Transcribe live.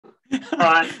All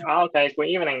right. Okay. Good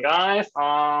evening, guys.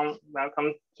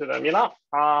 Welcome to the meetup.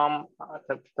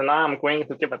 Tonight I'm going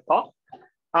to give a talk.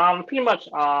 Pretty much,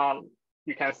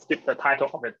 you can skip the title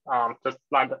of it. Just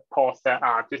like the post that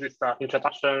this is the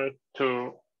introduction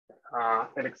to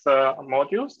Elixir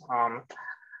modules.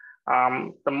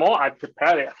 The more I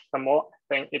prepare it, the more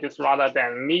I think it is rather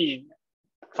than me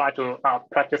try to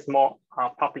practice more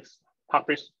public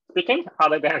speaking,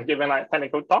 other than giving like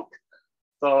technical talk.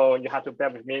 So you have to bear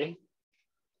with me.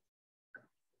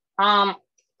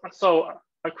 So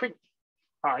a quick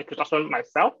introduction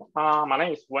myself. My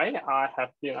name is Wei. I have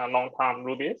been a long time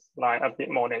Rubyist, like a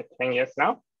bit more than 10 years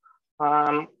now.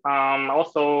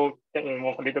 Also get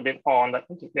involved a little bit on the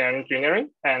engineering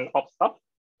and ops stuff.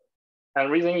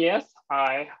 And recent years,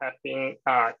 I have been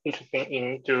interested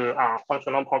into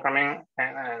functional programming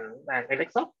and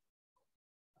Elixir.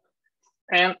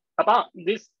 And about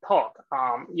this talk,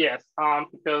 yes,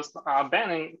 because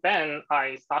then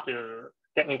I started to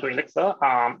get into Elixir.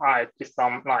 I did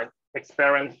some like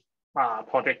experience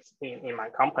projects in my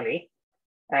company,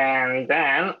 and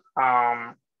then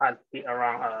I did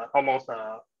around almost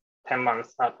 10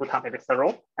 months full-time Elixir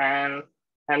role. And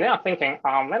then I'm thinking,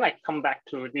 when I come back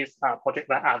to this project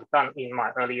that I've done in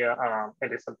my earlier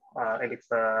Elixir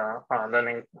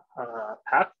learning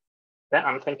path, then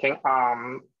I'm thinking,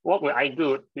 what will I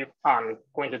do if I'm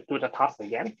going to do the task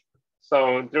again?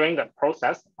 So during the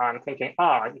process, I'm thinking,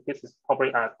 this is probably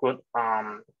a good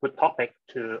topic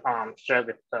to share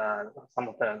with some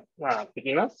of the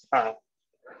beginners, so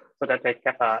that they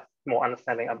get a more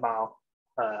understanding about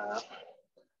the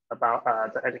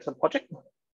Elixir project.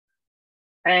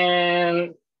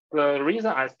 And the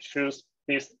reason I choose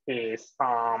this is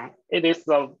it is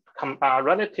a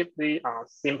relatively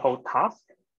simple task,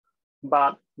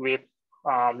 but with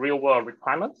real world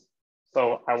requirements.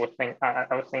 So I would think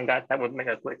that would make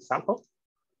a good example.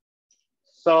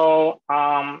 So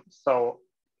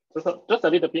just a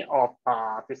little bit of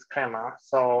disclaimer.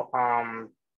 So I'm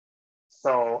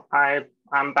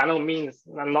by no means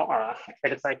not an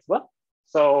Elixir expert.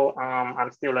 So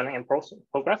I'm still learning in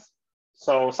progress.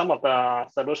 So some of the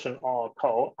solution or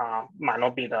code might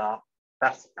not be the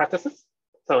best practices.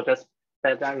 So just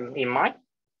bear that in mind.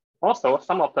 Also,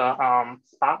 some of the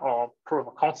Spark or proof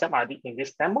of concept I did in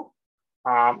this demo,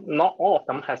 not all of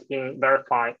them has been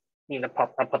verified in the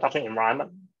production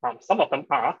environment. Some of them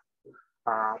are.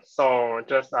 So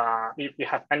just if you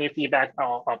have any feedback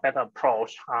or a better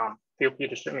approach, feel free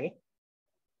to shoot me.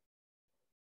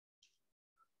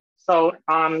 So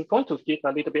I'm going to give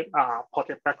a little bit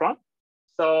project background.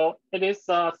 So it is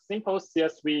a simple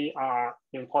CSV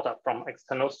imported from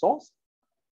external source.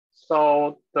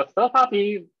 So the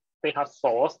third-party data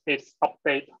source is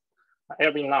updated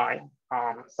every night.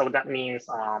 So that means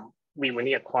we will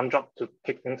need a cron job to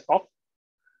kick things off.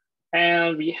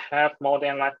 And we have more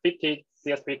than like 50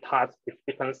 CSV types with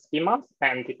different schemas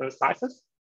and different sizes.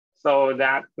 So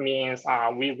that means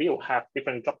we will have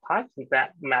different job types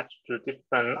that match to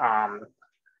different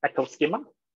actual schema.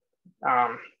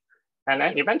 And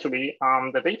then eventually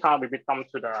the data will be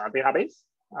dumped to the database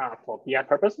for BI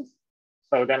purposes.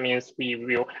 So that means we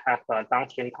will have a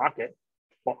downstream target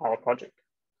for our project.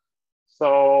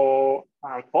 So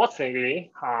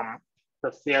unfortunately, the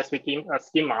CSV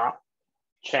schema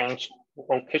change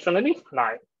occasionally,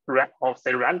 like or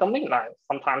say randomly, like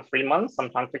sometimes 3 months,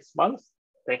 sometimes 6 months.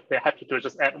 They're happy to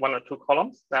just add 1 or 2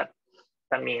 columns. That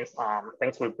means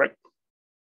things will break.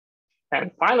 And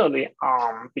finally,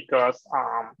 because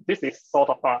this is sort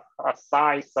of a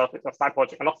side service, a side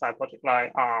project, not side project,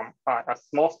 like a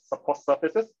small support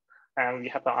services, and we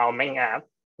have our main app,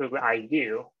 it would be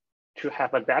ideal to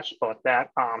have a dashboard that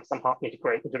somehow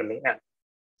integrates into the main app.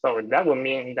 So that would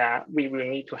mean that we will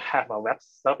need to have a web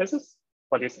services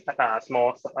for this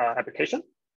small application.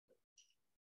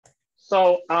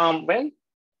 So when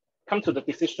come to the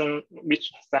decision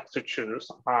which steps to choose,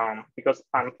 because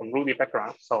I'm from Ruby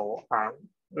background, so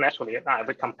naturally I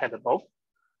will compare both.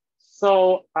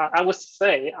 So I would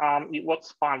say it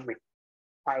works fine with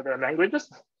either languages,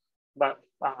 but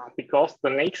because the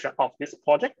nature of this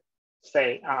project,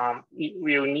 say it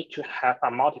will need to have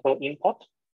a multiple import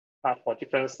for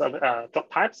different job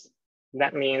types.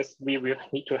 That means we will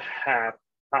need to have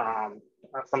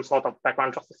some sort of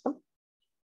background job system,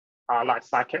 like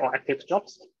Sidekick or active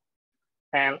jobs.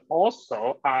 And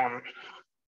also,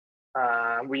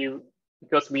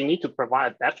 because we need to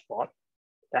provide a dashboard,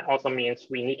 that also means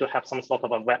we need to have some sort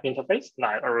of a web interface,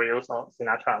 like Rails or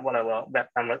Sinatra, whatever web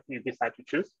framework you decide to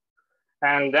choose.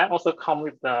 And that also comes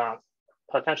with the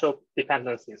potential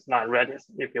dependencies, like Redis,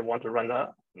 if you want to run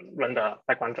the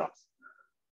background jobs.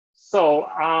 So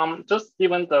just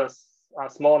given the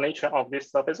small nature of these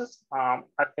services, I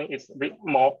think it's a bit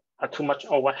more too much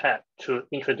overhead to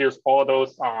introduce all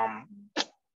those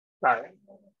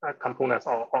components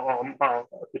or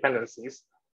dependencies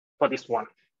for this one.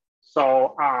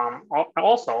 So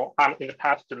also, I'm in the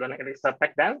past to learn Elixir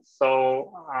back then.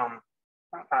 So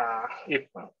if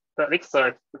the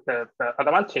Elixir, the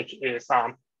advantage is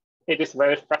it is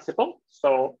very flexible.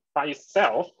 So by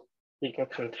itself, it can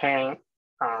contain,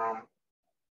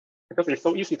 because it's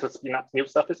so easy to spin up new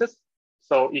services.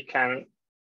 So it can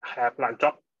have like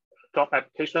job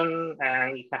application,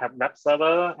 and you can have web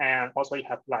server, and also you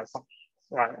have like some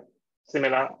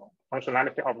similar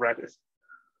functionality of Redis.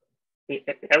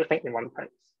 Everything in one place.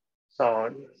 So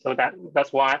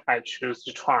that's why I choose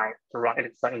to try to run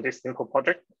Elixir in this simple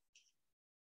project.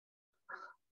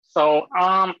 So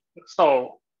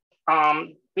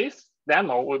this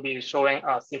demo will be showing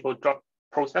simple job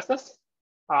processes.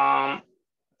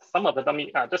 Some of the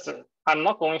dummy, I'm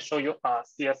not going to show you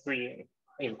CS3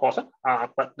 in person,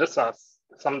 but just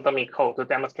some dummy code to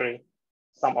demonstrate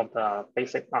some of the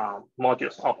basic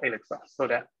modules of Elixir, so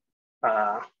that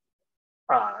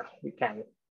you can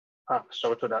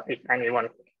show to the, if anyone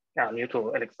new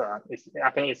to Elixir,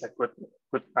 I think it's a good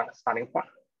starting point.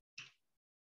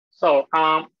 So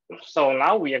so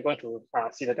now we are going to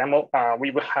see the demo.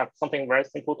 We will have something very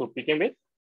simple to begin with.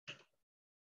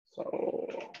 So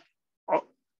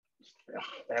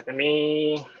let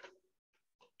me.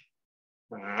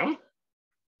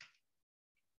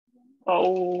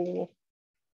 Oh.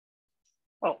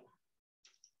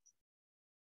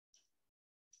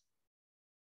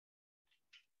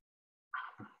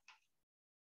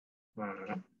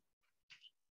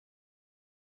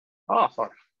 Oh, sorry.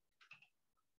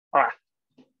 All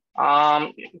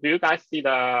right. Do you guys see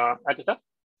the editor?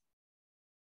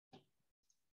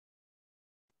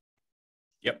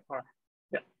 Yep. All right.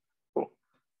 Yeah. Cool.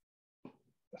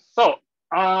 So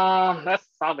let's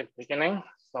start with the beginning.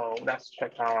 So let's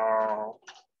check our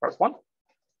first one.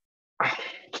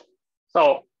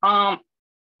 So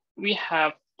we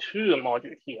have two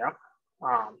modules here.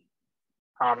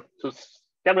 To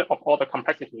get rid of all the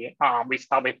complexity, we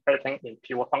start with everything in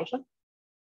pure function.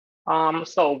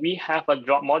 So we have a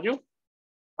job module,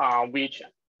 which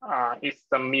is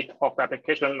the meat of the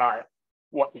application, like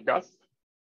what it does.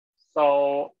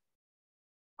 So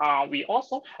we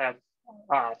also have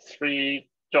three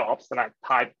jobs, like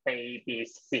type A, B,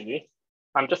 C.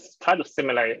 I'm just trying to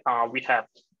simulate. We have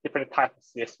different types of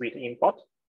CSV to import,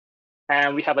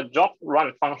 and we have a job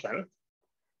run function,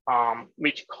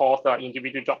 which calls the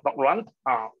individual job.run.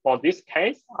 For this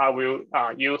case, I will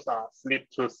use sleep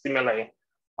to simulate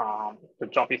the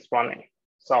job is running.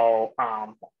 So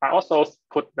I also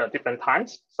put the different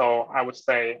times. So I would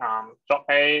say job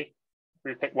A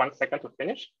will take 1 second to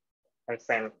finish, and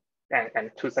same,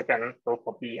 and 2 seconds go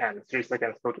for B, and 3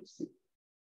 seconds go to C.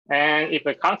 And if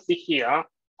we can't see here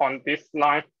on this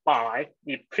line 5,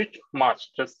 it pretty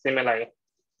much just simulate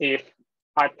if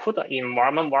I put an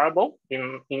environment variable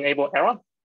in enable error,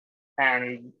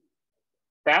 and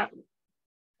that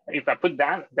if I put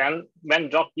that, then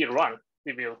when job B run,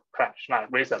 it will crash,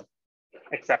 like raise an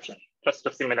exception, just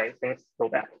to simulate things go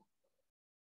bad.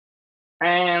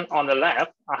 And on the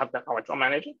left, I have our job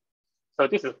manager. So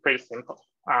this is pretty simple.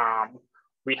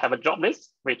 We have a job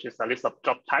list, which is a list of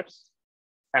job types,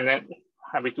 and then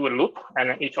we do a loop, and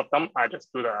then each of them I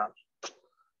just do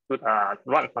the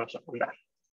run function on that.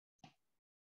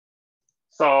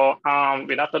 So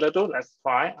without further ado, let's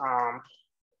try.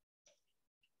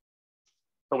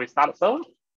 So we start the server.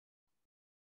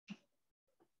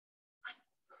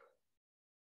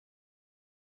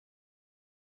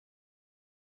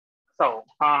 So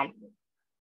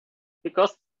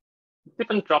because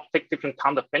different jobs take different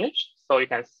time to finish, so you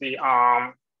can see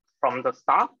from the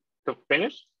start to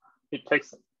finish, it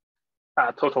takes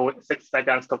total 6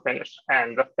 seconds to finish.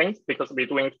 And the things, because we're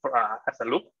doing as a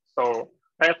loop, so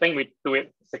everything we do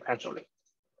it sequentially.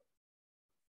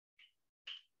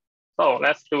 So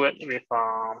let's do it with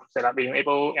say that we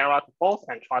enable error to false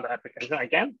and try the application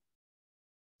again.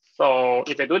 So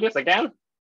if they do this again,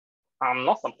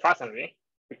 not surprisingly,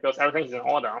 because everything is in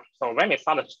order. So when we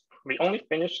started, we only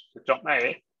finished the job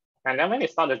A, and then when we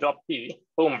start the job B,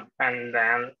 boom, and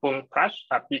then boom, crash,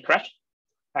 B crashed,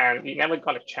 and we never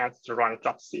got a chance to run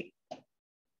job C.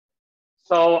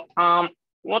 So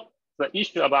what the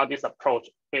issue about this approach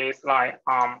is, like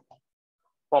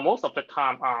for most of the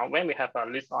time, when we have a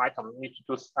list of items need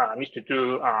to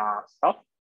do stuff,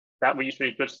 that we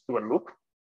usually just do a loop,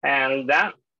 and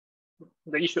that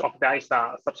the issue of that is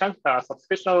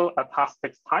subscriptional task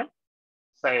takes time.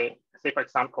 Say for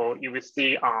example, you will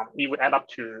see it will add up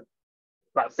to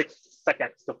like 6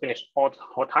 seconds to finish all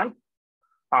time.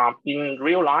 In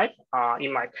real life,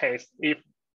 in my case, if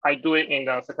I do it in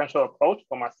the sequential approach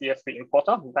for my CSV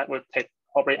importer, that will take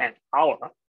probably an hour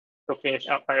to finish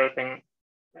up everything.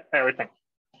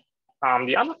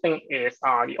 The other thing is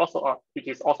it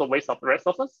is also waste of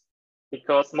resources,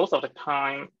 because most of the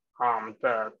time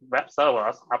the web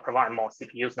servers are providing more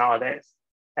CPUs nowadays.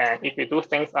 And if you do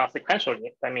things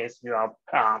sequentially, that means you are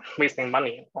wasting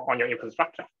money on your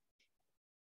infrastructure.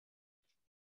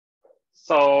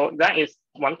 So that is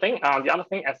one thing. The other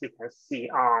thing, as you can see,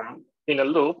 in the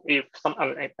loop, if some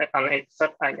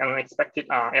unexpected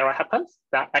error happens,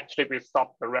 that actually will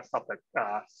stop the rest of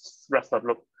the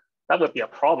loop. That would be a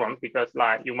problem, because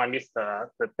like you might miss the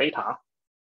data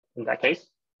in that case.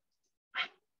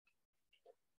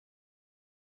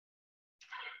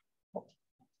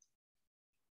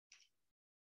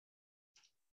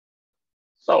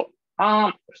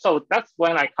 So that's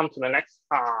when I come to the next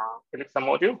Elixir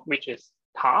module, which is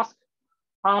task.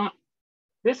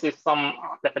 This is some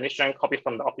definition copied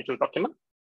from the official document.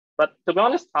 But to be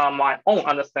honest, my own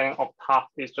understanding of task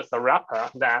is just a wrapper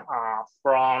that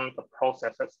from the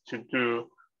processes to do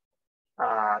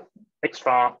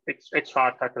extra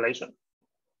calculation.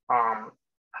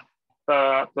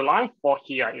 The line for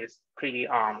here is pretty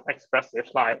expressive.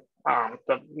 Like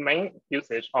the main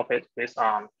usage of it is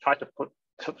try to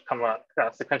convert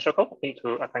sequential code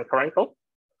into a concurrent code.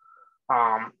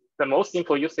 The most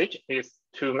simple usage is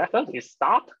two methods: is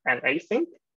start and async.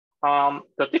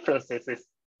 The difference is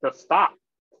the start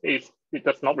it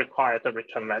does not require the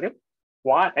return value,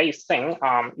 while async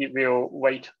it will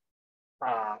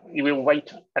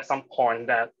wait at some point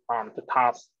that the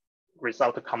task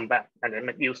result to come back and then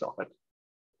make use of it.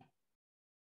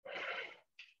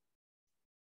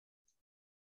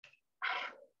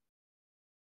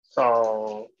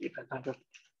 So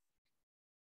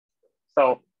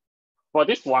for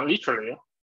this one, literally,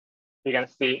 you can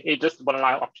see it's just one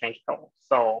line of change code.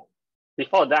 So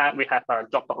before that, we have a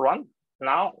job.run.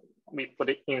 Now we put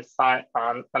it inside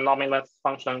an anonymous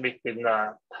function within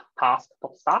the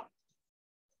task.start.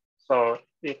 So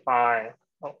if I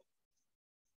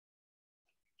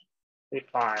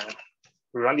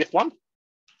run this one,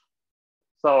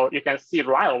 so you can see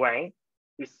right away,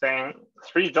 it's saying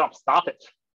 3 jobs started.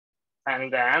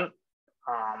 And then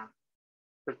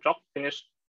the job finished,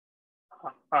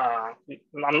 I'm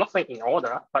not saying in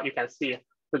order, but you can see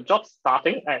the job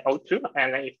starting at 02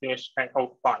 and then it finished at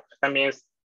 05. That means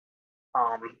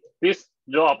this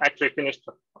job actually finished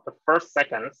the first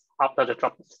seconds after the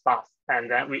job starts. And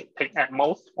then we take at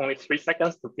most only 3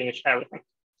 seconds to finish everything.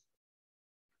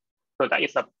 So that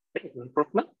is a big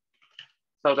improvement.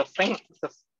 So the same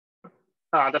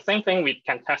thing we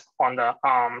can test on the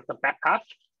back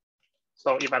patch.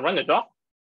 So if I run the job,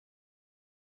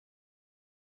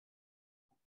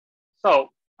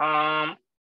 so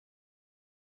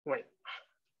wait,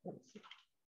 let me see.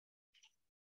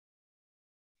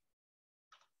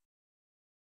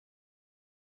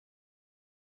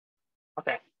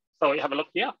 Okay, so you have a look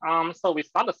here. So we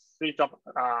start the 3 jobs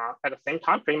at the same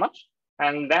time, pretty much,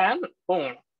 and then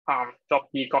boom, job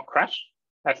B got crashed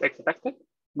as expected.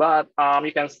 But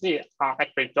you can see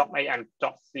actually job A and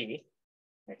job C,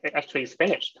 it actually is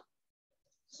finished.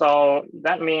 So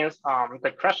that means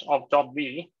the crash of job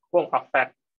B won't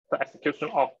affect the execution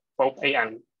of both A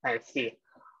and C,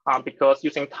 because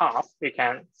using tasks, we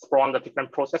can spawn the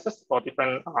different processes for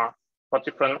different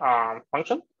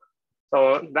functions.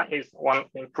 So that is one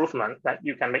improvement, that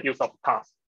you can make use of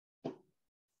tasks.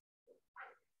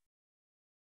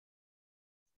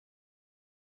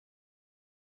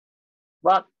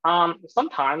 But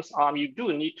sometimes you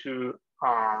do need to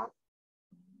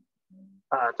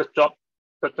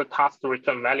the task to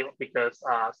return value, because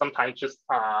sometimes just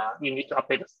you need to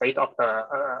update the state of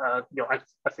your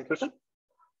execution.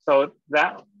 So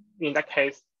that in that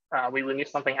case, we will need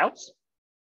something else.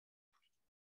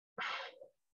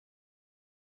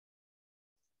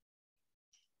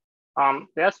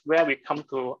 That's where we come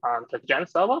to the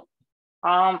GenServer.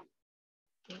 I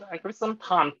give some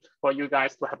time for you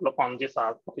guys to have a look on this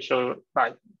official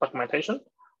documentation.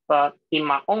 But in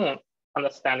my own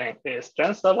understanding, is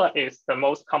GenServer is the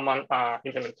most common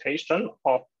implementation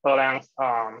of Erlang's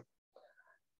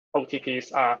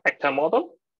OTP's actor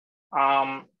model.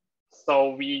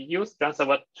 So we use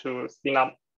GenServer to spin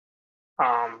up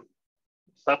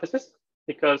services,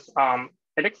 because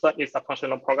Elixir is a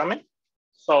functional programming.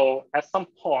 So at some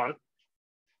point,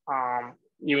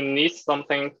 you need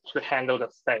something to handle the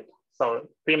state. So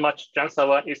pretty much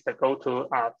GenServer is the go-to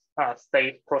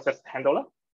state process handler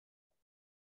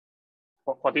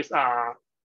for this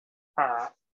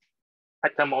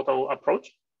actor model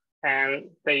approach, and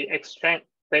they exchange,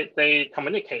 they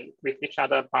communicate with each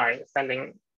other by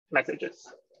sending messages.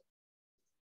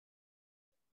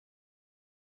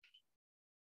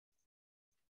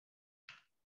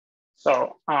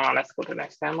 So let's go to the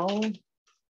next demo.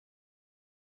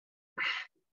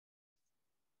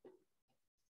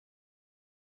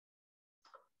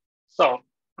 So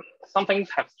some things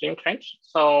have changed.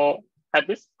 So at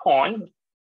this point,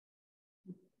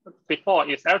 before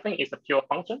everything is a pure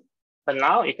function, but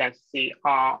now you can see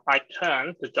I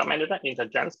turn the job manager into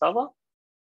GenServer.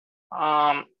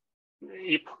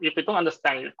 If you don't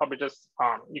understand, you probably just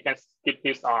you can skip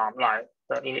this like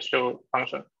the initial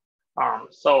function.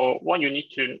 So what you need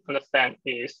to understand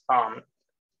is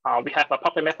we have a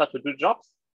public method to do jobs,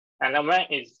 and then when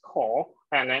it's called,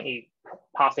 and then it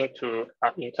passing to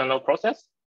an internal process,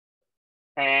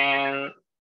 and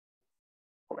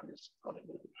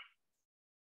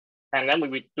then we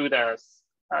will do this.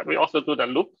 We also do the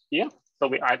loop here. So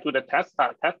I do the test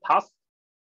task.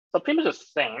 So pretty much the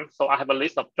same. So I have a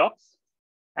list of jobs,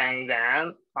 and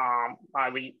then I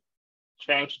will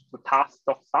change the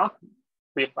task.start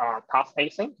with task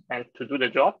async and to do the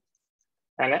job.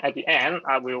 And then at the end,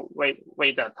 I will wait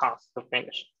the task to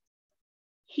finish.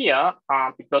 Here,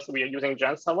 because we are using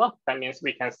GenServer, that means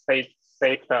we can save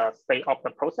the state of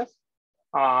the process.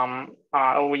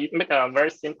 We make a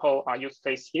very simple use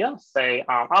case here. Say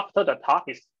after the task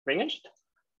is finished,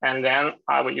 and then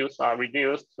I will use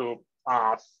reduce to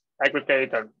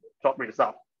aggregate the job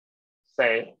result.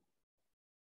 Say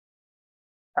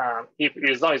if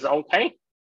result is okay,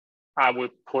 I will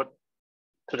put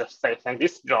to the state, and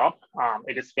this job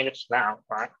it is finished now,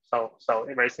 right? So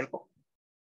it's very simple.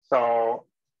 So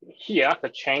here the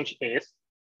change is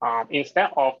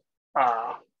instead of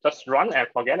just run and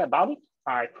forget about it,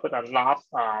 I put a last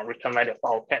return value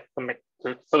for okay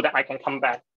so that I can come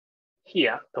back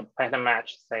here to pattern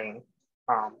match saying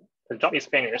the job is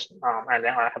finished, and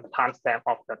then I have a timestamp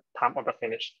of the time of the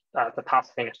finish, the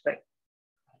task finish date.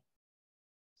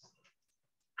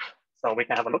 So we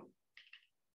can have a look.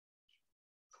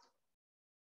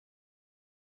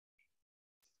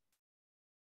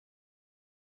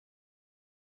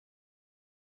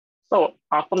 So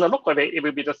from the look of it, it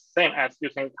will be the same as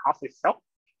using task itself.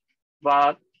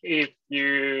 But if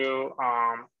you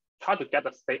try to get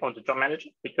the state of the job manager,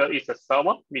 because it's a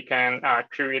server, we can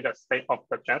query the state of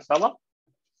the GenServer.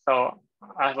 So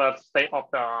I have a state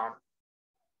of the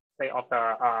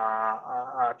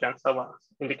GenServer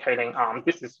indicating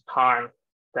this is time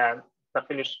that the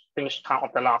finish time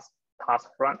of the last task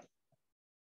run.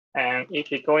 And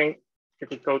if you go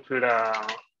to the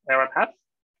error path,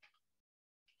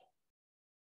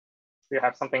 we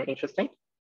have something interesting.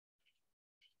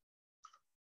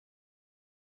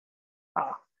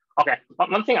 Okay,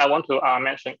 one thing I want to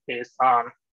mention is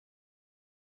for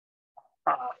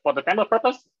the demo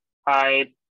purpose, I'll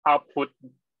put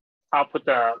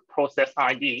the process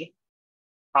ID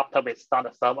after we start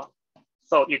the server.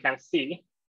 So you can see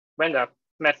when the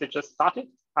message just started,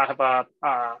 I have a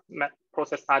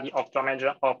process ID of job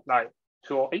manager of like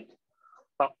 208.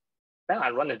 So then I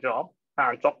run the job,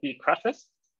 job B crashes,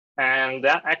 and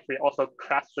that actually also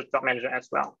crashed the job manager as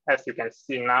well. As you can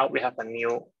see now, we have a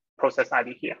new process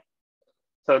ID here.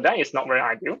 So that is not very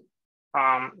ideal.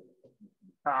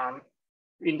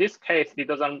 In this case, it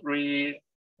doesn't really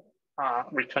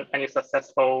return any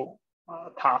successful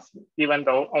task, even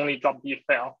though only job B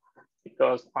failed,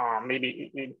 because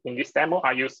maybe in this demo,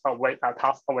 I use a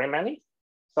task away many.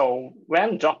 So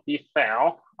when job B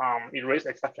fail, it raises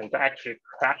exception to actually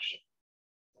crash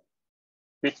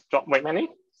this job way many.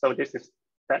 So this is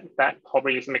that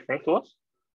probably is mixing to us.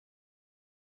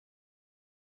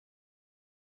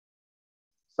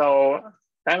 So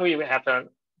then we have the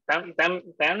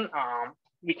then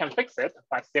we can fix it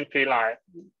by simply like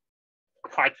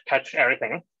try to catch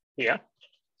everything here.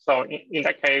 So in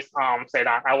that case, say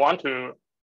that I want to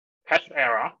catch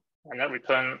error and then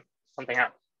return something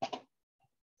else.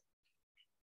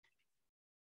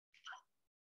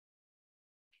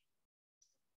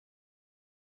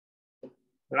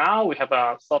 Now we have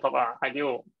a sort of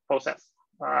ideal process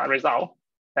result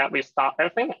that we start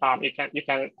everything. You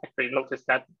can actually notice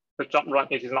that the job run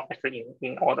is not actually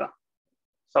in order.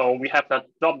 So we have the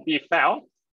job B failed,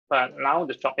 but now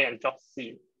the job A and job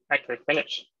C actually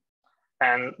finished.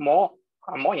 And more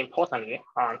importantly,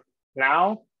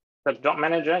 now the job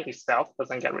manager itself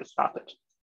doesn't get restarted.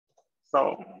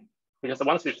 So because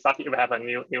once you start it, you have a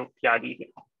new PID here,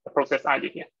 the process ID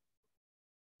here.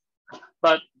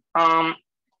 But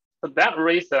so that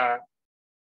raises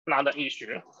another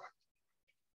issue.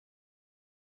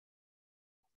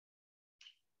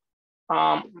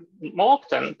 More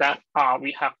often that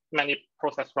we have many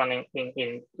processes running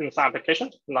inside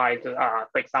applications, like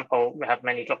for example, we have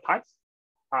many job types.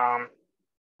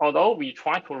 Although we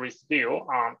try to reduce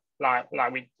like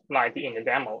we did in the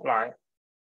demo,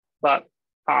 but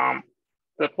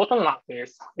the bottom line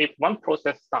is if one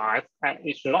process dies, and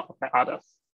it should not affect others,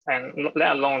 and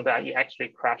let alone that it actually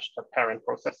crashed the parent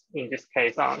process. In this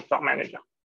case, job manager.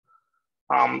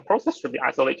 Process should be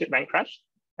isolated when crashed,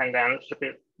 and then should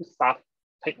be start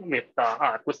with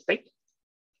the good state.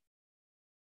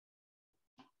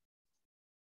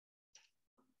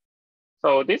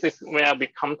 So this is where we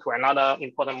come to another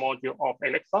important module of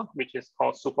Elixir, which is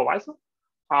called supervisor.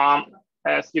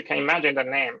 As you can imagine, the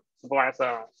name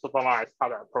supervisor supervises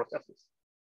other processes.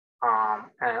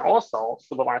 And also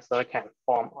supervisor can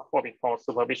form what we call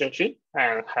supervision tree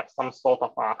and have some sort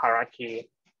of a hierarchy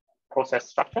process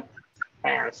structure.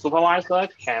 And supervisor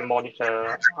can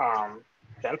monitor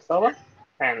GenServer,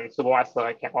 and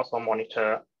supervisor can also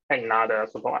monitor another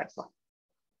supervisor.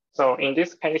 So in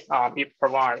this case, it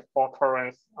provides fault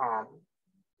tolerance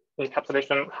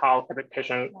encapsulation how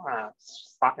application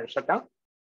start and shut down.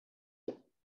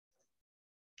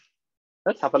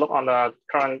 Let's have a look on the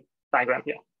current diagram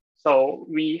here. So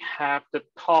we have the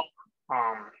top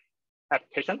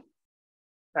application,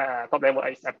 top level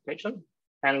is application,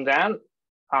 and then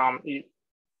it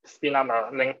spin up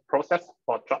a link process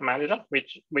for job manager,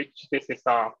 which this is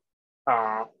a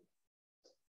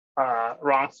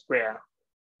round square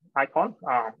icon.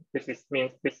 This is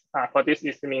means this for this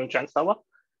is mean GenServer,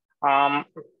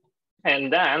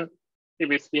 and then it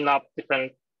will spin up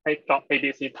different job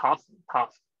ABC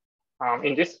tasks.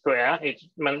 In this square, it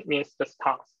means this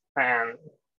task, and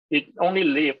it only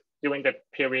lives during the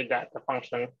period that the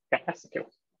function can execute.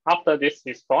 After this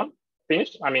is gone,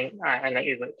 finished, and then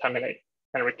it will terminate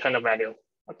and return the value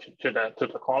to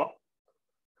the caller.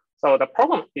 So the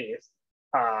problem is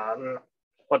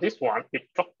for this one, if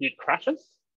job crashes,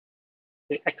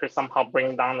 it actually somehow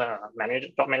brings down the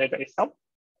job manager itself,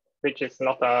 which is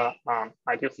not the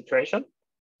ideal situation.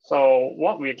 So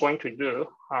what we're going to do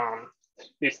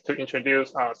is to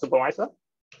introduce a supervisor.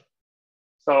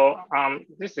 So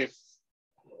this is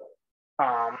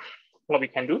what we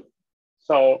can do.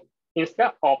 So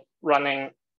instead of running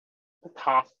the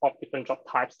tasks of different job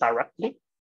types directly,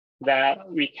 that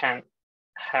we can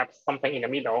have something in the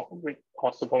middle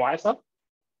called supervisor.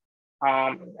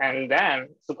 And then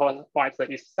supervisor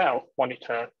itself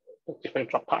monitor the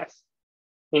different job types.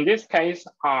 In this case,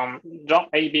 job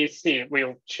ABC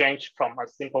will change from a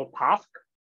simple task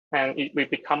and it will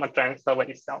become a GenServer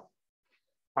itself.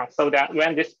 So that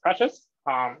when this crashes,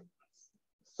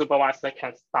 supervisor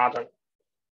can start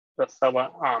the server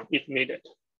if needed.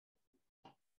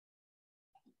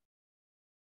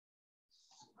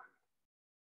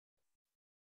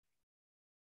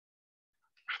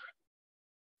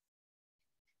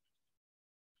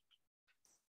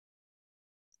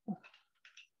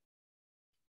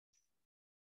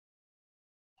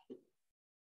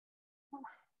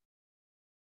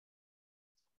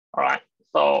 All right,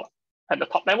 so at the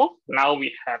top level, now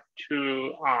we have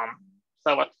two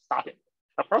servers started.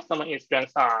 The first one is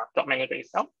just job manager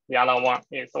itself. The other one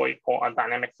is what we call a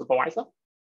dynamic supervisor.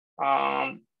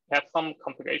 Have some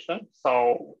complication.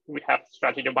 So we have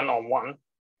strategy 101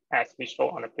 as we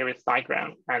show on the previous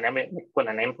diagram, and then we put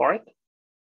a name for it.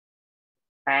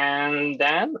 And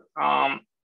then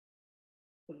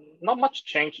not much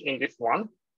change in this one.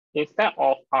 Instead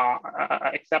of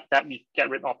except that we get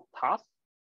rid of tasks.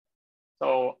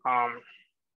 So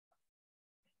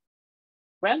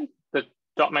when the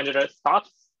job manager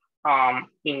starts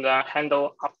in the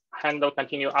handle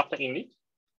continue after init,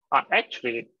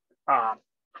 actually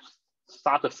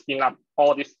start to spin up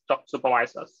all these job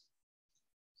supervisors.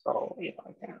 So if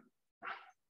I can.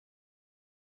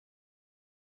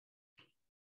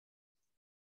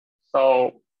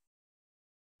 So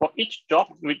for each job,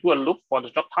 we do a loop for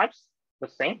the job types, the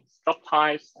same job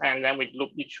types, and then we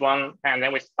loop each one, and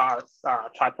then we start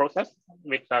try process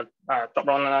with the job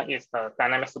runner is the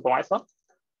dynamic supervisor.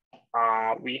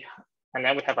 And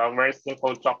then we have a very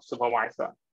simple job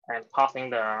supervisor and passing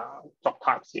the job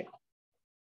types here.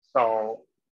 So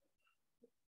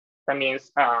that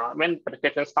means when the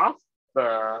application starts,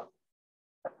 the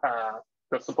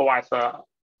supervisor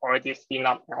already spin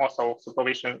up and also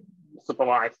supervise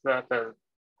the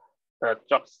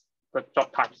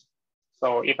job types.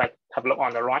 So if I have a look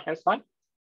on the right-hand side,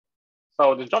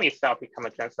 so the job itself becomes a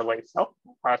GenServer itself,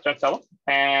 GenServer,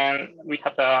 and we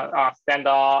have the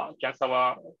standard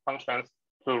GenServer functions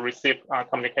to receive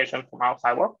communication from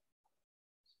outside world.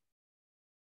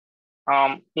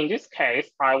 In this case,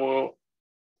 I will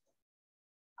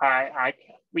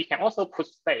we can also put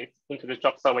state into the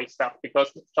job server itself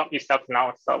because the job itself is now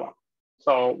a server.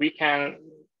 So we can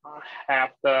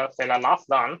have the, say, the last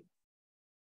done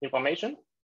information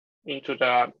into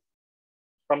the,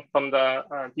 from the,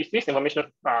 this information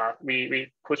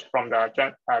we push from the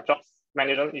jobs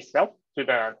manager itself to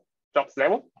the jobs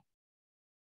level.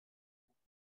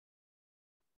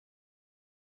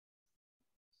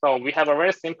 So we have a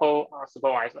very simple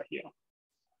supervisor here.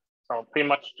 So pretty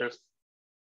much just,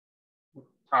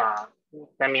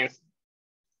 that means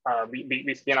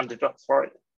we spin up the jobs for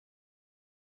it.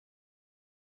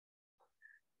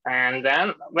 And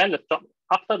then when the job,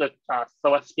 after the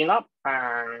server spin up,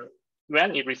 and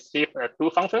when it receives two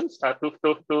functions, two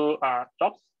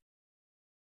jobs,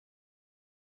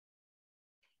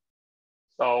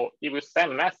 so it will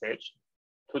send message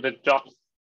to the jobs,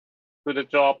 to the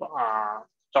job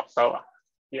server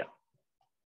here.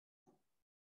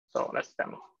 So let's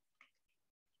demo.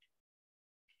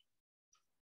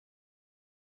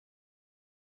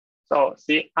 So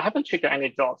see, I haven't triggered any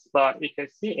jobs, but you can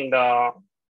see in the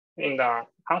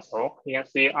console, you can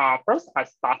see first I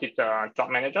started the job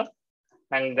manager,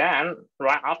 and then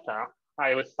right after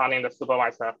I was starting the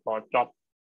supervisor for job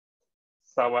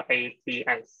server A, B,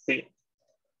 and C.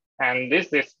 And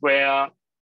this is where,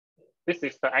 this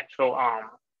is the actual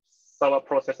server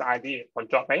process ID for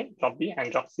job A, job B,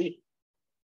 and job C.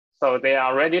 So they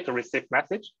are ready to receive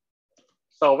message.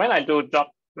 So when I do job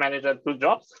manager two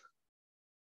jobs,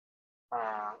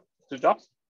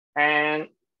 and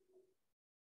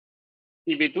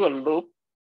if we do a loop,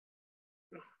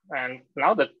 and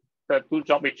now the two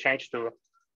job will change to,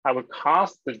 I will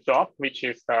cast the job, which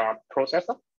is the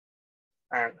processor,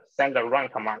 and send the run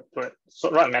command to it,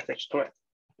 so run message to it,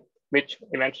 which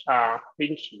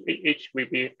each will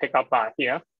be picked up by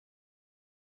here,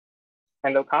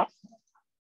 handle cast.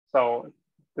 So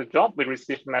the job will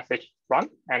receive message run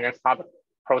and then start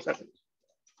processing.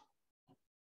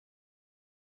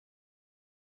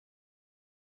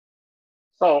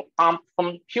 So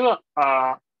from pure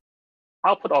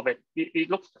output of it, it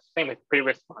looks the same as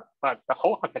previous one, but the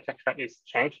whole architecture is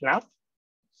changed now.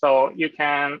 So you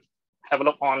can have a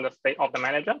look on the state of the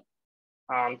manager.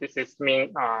 This is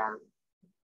mean,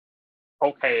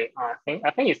 okay, I think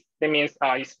it means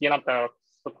you spin up the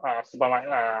supervisor.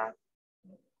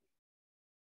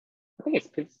 I think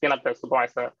it's spin up the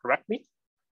supervisor correctly.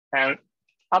 And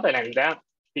other than that,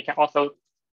 we can also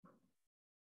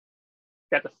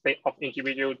get the state of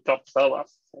individual job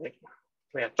servers. So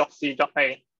we have job C, job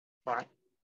A, right?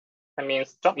 That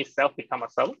means job itself become a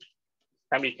server,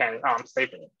 and we can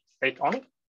save the state on it.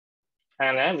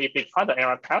 And then if we try the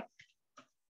error path,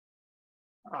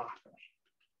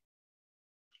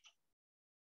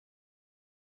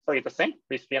 so it's the same.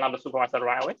 We spin up the supervisor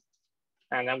right away,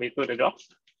 and then we do the jobs.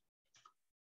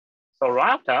 So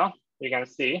right after, you can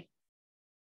see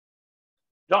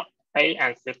job A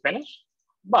and C finish,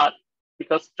 but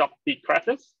because job B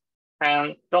crashes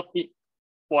and job B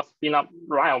was spin up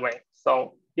right away,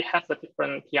 so it has a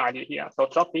different PID here. So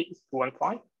job B is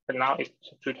 215, but now it's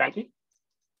 220.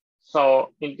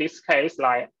 So in this case,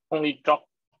 like only job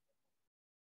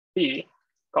B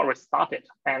got restarted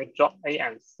and job A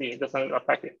and C doesn't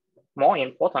affect it. More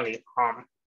importantly,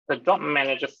 the job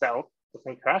manager itself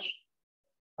doesn't crash.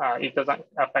 It doesn't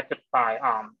affected by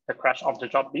the crash of the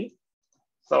job B.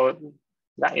 So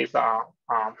that is an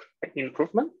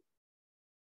improvement.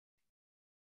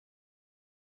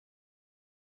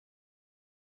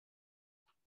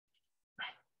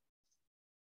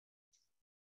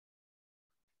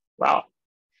 Well,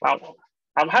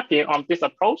 I'm happy on this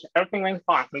approach. Everything went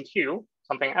fine until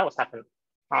something else happened.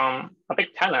 A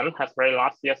big tenant has very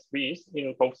large CSVs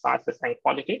in both sizes and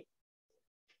quantity.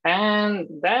 And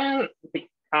then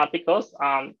because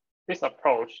this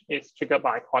approach is triggered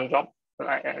by cron job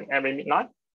every midnight,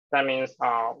 that means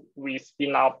we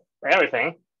spin up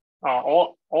everything,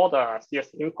 all the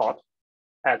CS import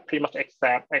at pretty much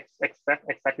exactly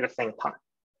the same time.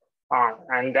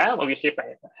 And then we hit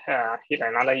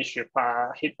another issue,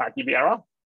 hit by DB error,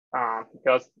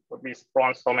 because we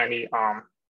spawn so many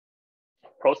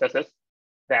processes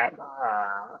that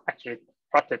actually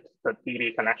corrupted the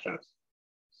DB connections.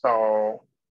 So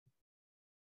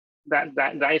that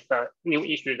is a new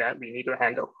issue that we need to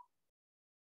handle.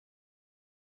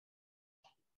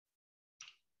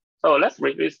 So let's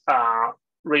revisit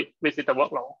the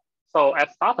workload. So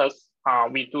as starters,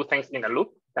 we do things in a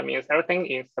loop. That means everything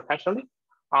is sequentially.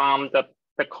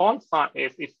 The con side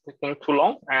is taking too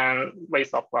long and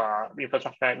waste of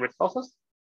infrastructure and resources.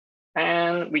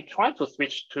 And we try to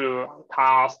switch to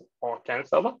task or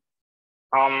GenServer.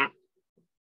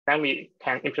 Then we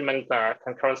can implement the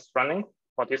concurrent running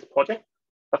for this project.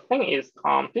 The thing is,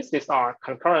 this is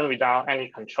concurrent without any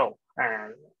control,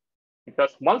 and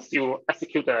because once you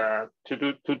execute the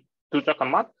to-do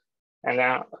command, and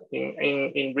then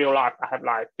in real life, I have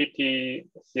like 50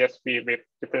 CSV with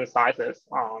different sizes,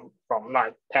 from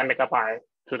like 10 megabyte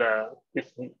to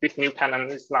this new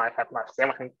tenant is like have like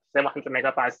 700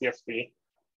 megabyte CSV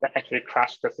that actually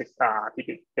crashed the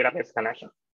database connection.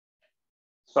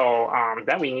 So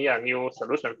then we need a new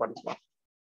solution for this one.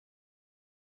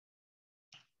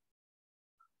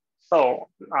 So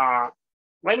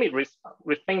when we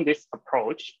rethink this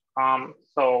approach,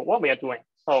 so what we are doing,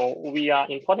 so we are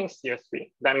importing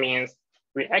CSV. That means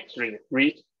we actually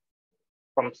read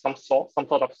from some source, some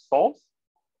sort of source.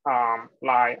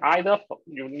 Like either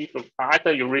you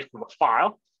read from a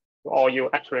file, or you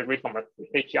actually read from an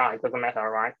API. It doesn't matter,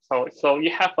 right? So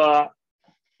you have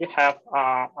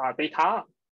data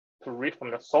to read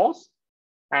from the source,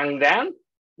 and then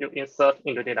you insert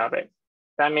into database.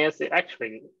 That means it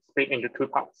actually split into two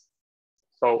parts.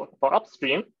 So for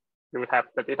upstream, you have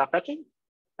the data fetching,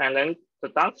 and then the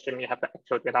downstream, you have the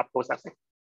actual data processing.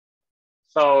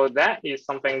 So that is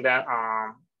something that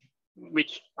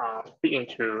which fit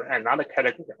into another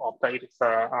category of the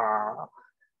Elixir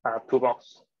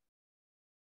toolbox.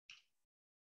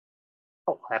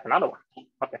 Oh, I have another one.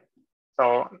 Okay.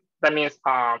 So that means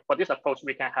for this approach,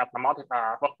 we can have the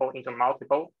workflow into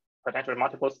potentially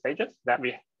multiple stages that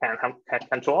we can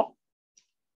control.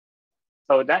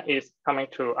 So that is coming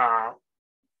to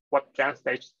what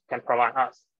GenStage can provide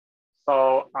us.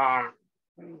 So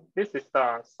this is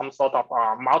some sort of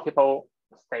multiple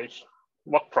stage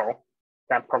workflow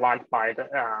that provided by the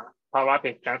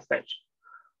GenStage.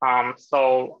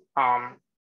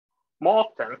 More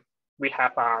often we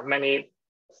have many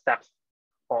steps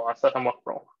for a certain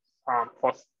workflow.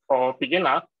 For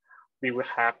beginner, we will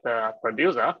have the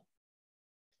producer,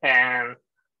 and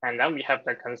then we have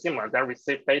the consumer that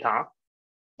receive data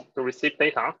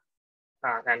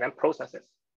and then process it.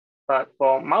 But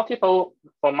for multiple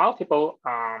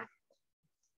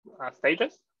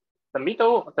stages, the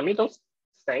middle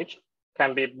stage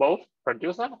can be both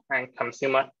producer and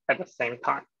consumer at the same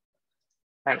time.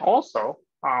 And also,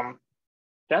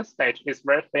 GenStage is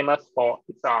very famous for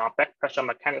its back pressure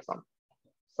mechanism.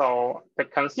 So the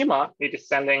consumer is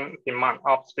sending demand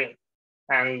upstream,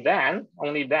 and then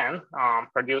only then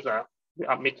producer will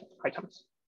emit items.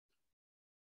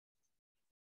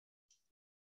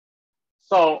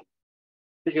 So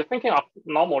if you're thinking of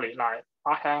normally, like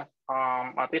I have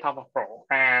a data flow,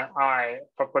 and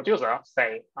for producer,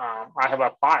 say I have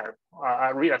a file,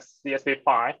 I read a CSV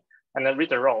file, and then read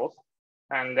the rows,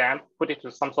 and then put it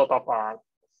to some sort of,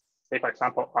 say for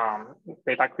example,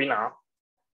 data cleaner,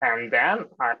 and then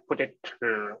I put it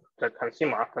to the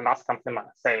consumer, the last consumer,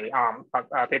 say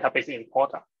a database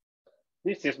importer.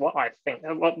 This is what I think,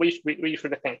 what we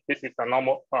should think. This is the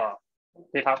normal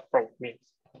data flow means.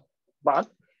 But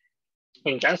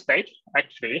in GenStage,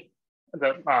 actually,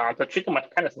 the trigger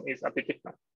mechanism is a bit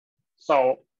different.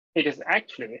 So it is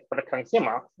actually for the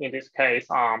consumer, in this case,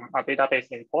 a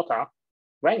database importer.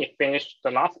 When it finished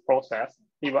the last process,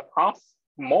 it will ask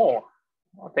more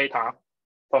data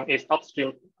from its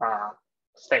upstream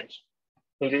stage.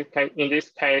 In this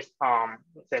case,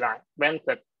 say that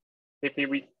if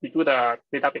we do the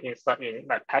database insert in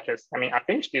like patches, I mean, I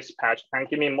finish this patch and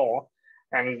give me more,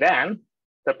 and then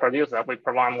the producer will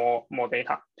provide more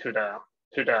data to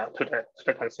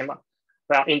the consumer.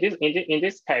 Well, in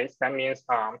this case, that means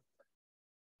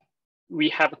we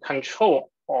have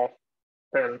control of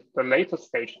the later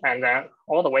stage, and then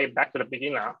all the way back to the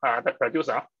beginner, the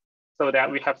producer, so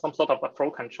that we have some sort of a flow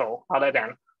control, other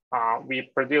than we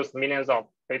produce millions of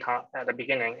data at the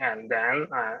beginning, and then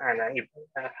you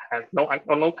have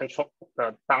no control of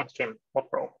the downstream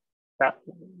workflow. That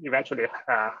eventually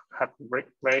have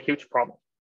very huge problem.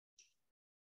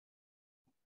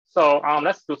 So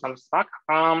let's do some stuff.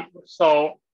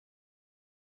 So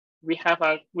we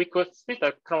could split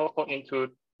the kernel code into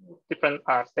different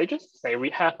stages. Say we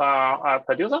have a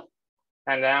producer,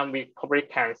 and then we probably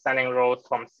can sending rows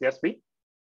from CSV,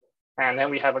 and then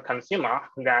we have a consumer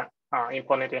that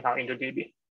importing data into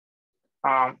DB.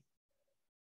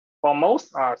 For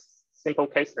most simple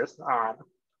cases,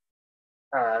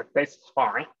 that's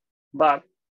fine. But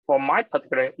for my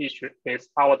particular issue is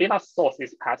our data source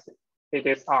is passive. It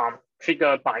is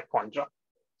triggered by cron job.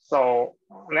 So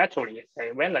naturally,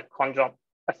 say when the cron job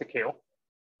execute,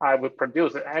 I will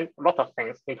produce a lot of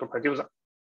things into producer.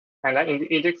 And then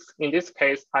in this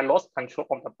case, I lost control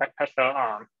of the back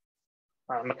pressure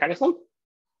mechanism.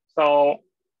 So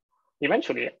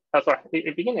eventually, sorry, in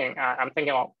the beginning, I'm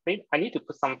thinking of I need to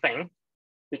put something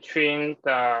between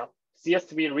the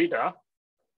CSV reader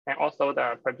and also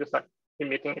the producer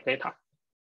emitting data.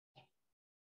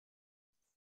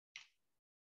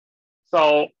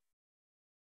 So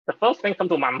the first thing come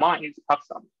to my mind is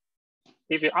PubSub.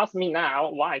 If you ask me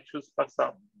now why I choose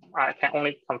PubSub, I can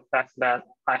only confess that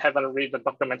I haven't read the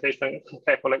documentation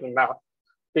carefully enough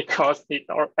because it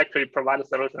actually provides a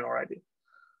solution already.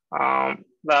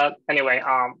 But anyway,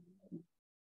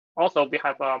 also we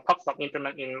have a PubSub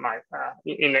implement in my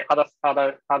in the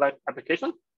other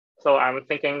application. So I'm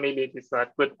thinking maybe it is a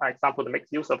good example to make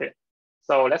use of it.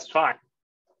 So let's try.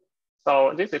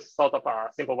 So this is sort of a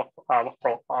simple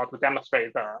workflow to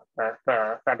demonstrate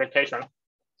the application.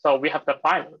 So we have the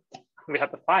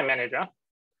file manager,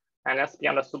 and then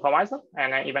spin the supervisor,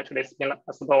 and then eventually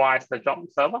supervise the job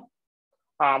server.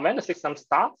 When the system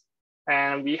starts,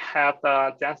 and we have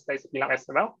the GenStage spin up as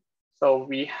well. So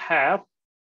we have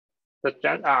the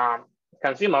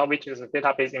consumer, which is a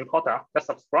database importer, that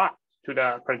subscribe to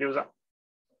the producer,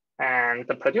 and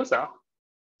the producer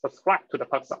subscribe to the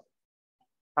PubSub.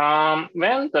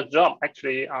 When the job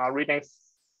actually reading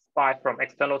file from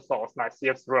external source like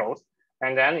CF rows,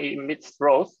 and then it emits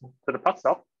rows to the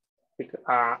PubSub,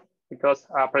 because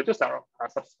producer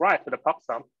subscribe to the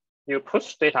PubSub, you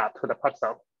push data to the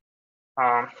PubSub.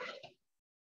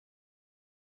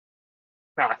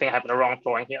 No, I think I have the wrong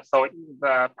drawing here. So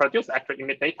the producer actually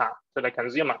emit data to the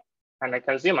consumer, and the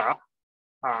consumer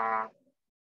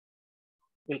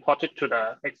import it to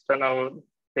the external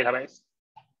database.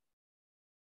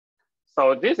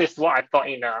 So this is what I thought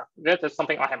this is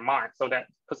something I have in mind. So that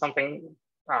put something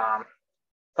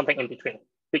in between,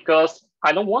 because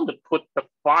I don't want to put the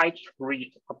file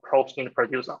read approach in the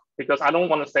producer, because I don't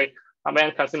want to say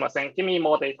when consumer saying give me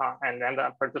more data, and then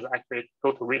the producer actually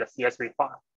go to read a CSV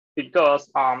file, because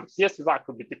CSV file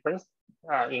could be different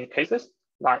in cases.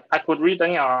 Like I could read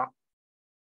a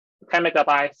 10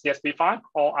 megabyte CSV file,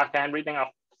 or I can read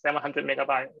a 700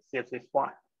 megabyte CSV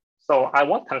file. So I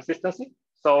want consistency.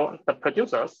 So the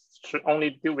producers should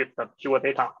only deal with the pure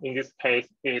data. In this case,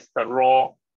 is the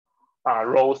raw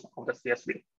rows of the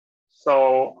CSV.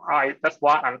 So that's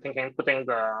why I'm thinking putting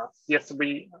the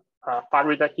CSV file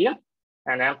reader here,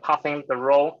 and then passing the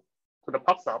row to the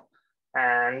PubSub,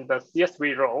 and the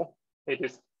CSV row, it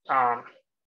is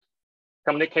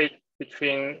communicate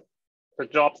between the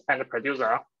jobs and the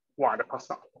producer via the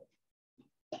PubSub.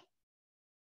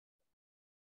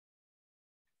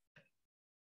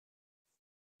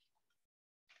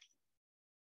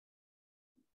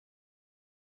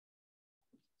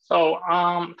 So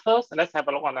first, let's have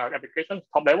a look on the application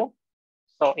top level.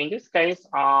 So in this case,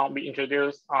 we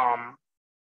introduce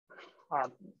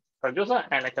producer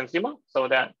and a consumer, so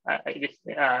that it is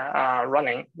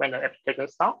running when the application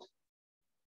starts.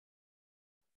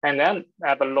 And then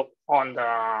have a look on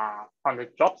the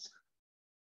jobs.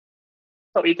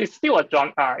 So it is still a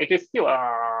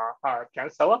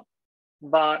GenServer,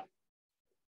 but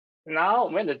now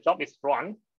when the job is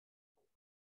run,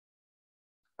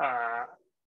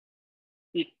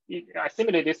 I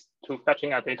simulate this to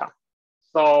fetching a data.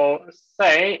 So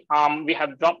say we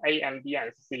have job A and B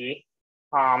and C.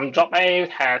 Job A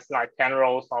has like 10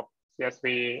 rows of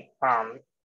CSV.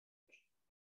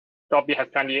 Job B has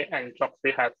 20 and job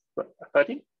C has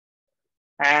 30.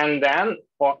 And then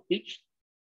for each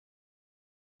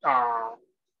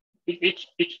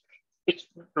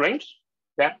range,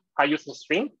 that I use the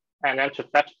string and then to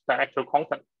fetch the actual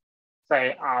content.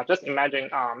 Say, just imagine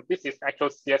this is actual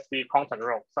CSV content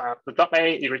row. So to job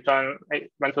A, it return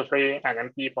 1, 2, 3, and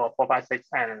then B for 4, 5, 6,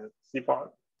 and C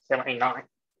for 7, 8, 9.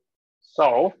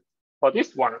 So for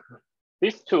this one,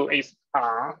 these two lines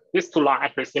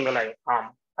actually simulate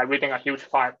by reading a huge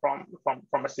file from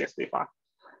a CSV file.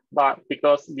 But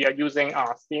because we are using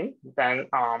Steam, then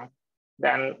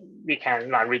we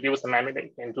can reduce the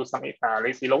memory and do some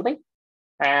lazy loading.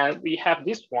 And we have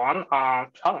this one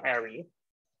chunk array.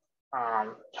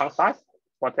 Chunk size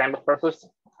for example purpose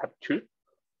have 2.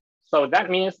 So that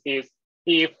means is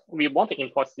if we want to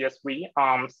import CSV,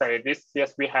 say this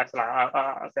CSV has like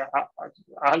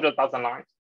 100,000 lines,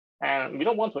 and we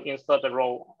don't want to insert the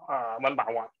row one by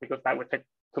one because that would take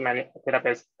too many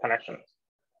database connections.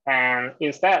 And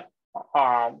instead,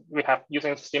 we have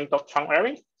using sim.chunk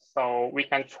array, so we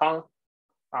can chunk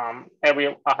every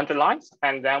 100 lines,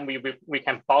 and then we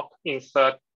can bulk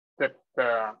insert the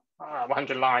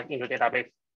 100 lines into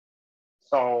database.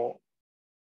 So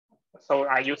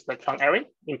I use the chunk array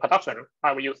in production.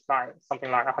 I will use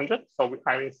something like 100. So we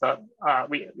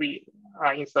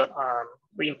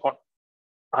import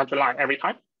 100 lines every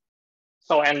time.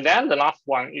 So and then the last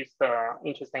one is the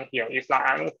interesting here is like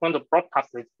I'm going to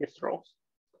broadcast these rows.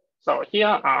 So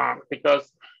here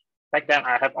because back then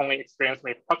I have only experience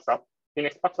with PubSub,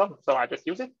 Linux PubSub, so I just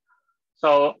use it.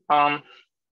 So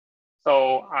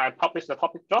so I publish the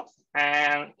topic jobs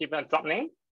and give it a job name,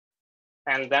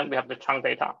 and then we have the chunk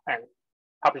data and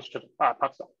publish to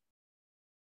PubSub.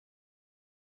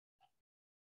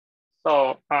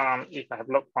 So if I have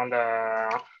looked on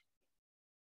the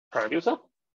producer,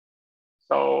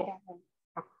 so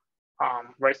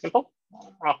very simple.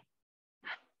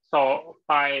 So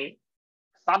by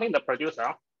starting the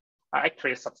producer, I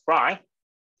actually subscribe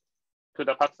to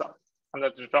the PubSub under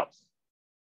the jobs.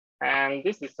 And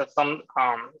this is some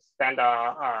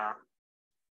standard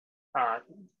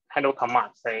handle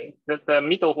command. Say the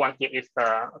middle one here is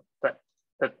the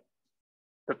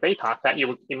data that you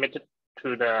will emit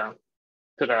to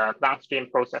the downstream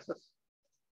processes.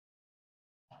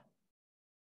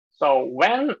 So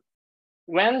when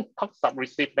PubSub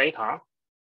receive data,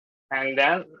 and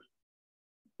then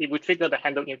it will trigger the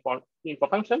handle info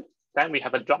function, then we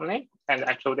have a job name and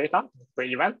actual data for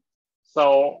event.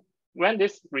 So when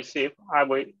this receive, I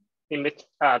will emit,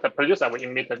 the producer will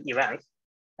emit the events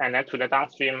and then to the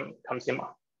downstream consumer.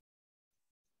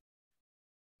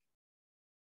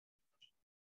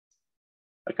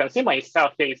 The consumer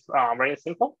itself is very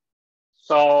simple.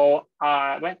 So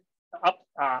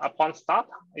upon start,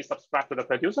 it subscribe to the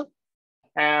producer.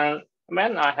 And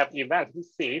when I have events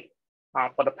received,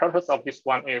 for the purpose of this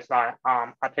one is like,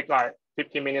 I take like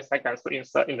 15 milliseconds to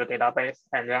insert in the database.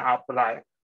 And then after like,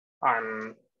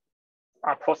 I'm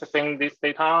processing this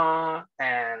data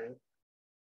and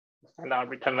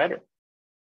return value.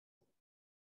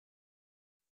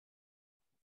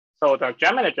 So the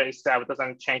Gen Manager itself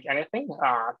doesn't change anything.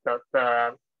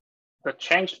 The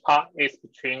change part is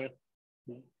between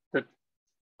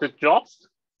the jobs,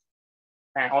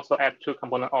 and also add two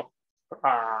components of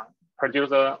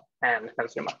producer and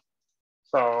consumer.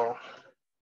 So,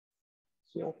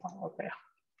 okay.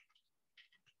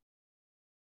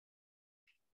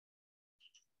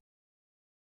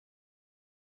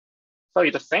 So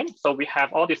it's the same. So we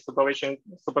have all this supervision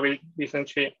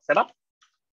tree set up.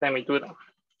 Then we do them.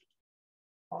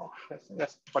 Oh,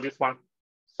 that's for this one.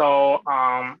 So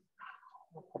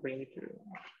probably need to.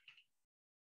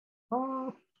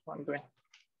 What I'm doing.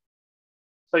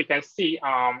 So you can see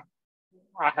I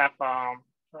have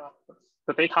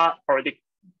the data already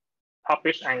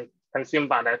published and consumed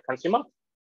by the consumer.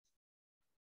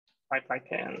 If I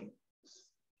can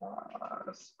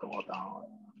scroll down.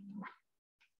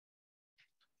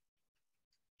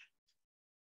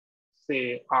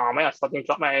 See, when I'm starting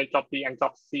job A, job B, and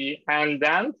job C, and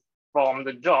then from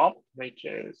the job, which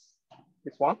is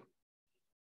this one.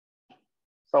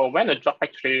 So when the job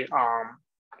actually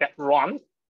get run,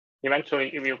 eventually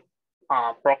it will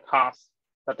broadcast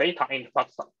the data in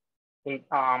PubSub.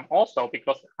 Also,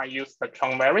 because I use the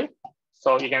trunk vary,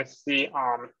 so you can see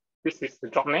this is the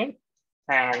job name,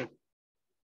 and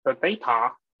the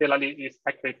data is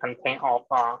actually contained of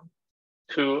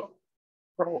 2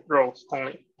 rows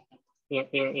only.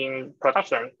 In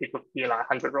production, it could be like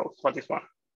 100 rows for this one.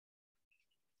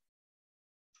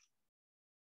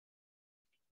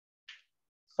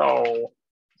 So,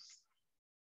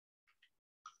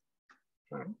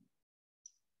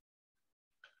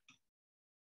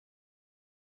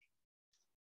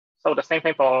 so the same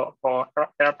thing for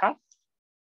error path.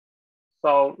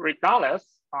 So regardless,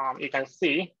 you can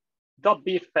see job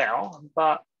B fail,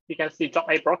 but you can see job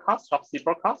A broadcast, job C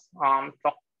broadcast,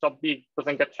 job B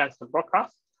doesn't get chance to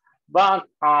broadcast, but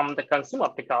the consumer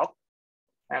pick up,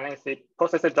 and then see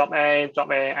processor job A,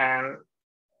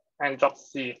 and job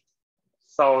C.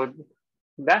 So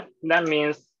that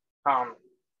means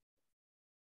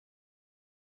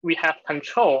we have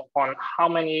control on how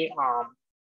many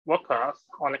workers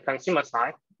on the consumer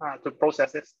side to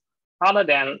process this, other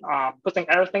than putting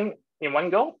everything in one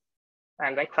go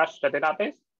and then crash the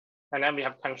database. And then we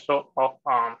have control of,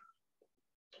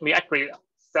 we actually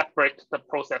separate the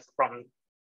process from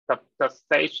the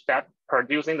stage that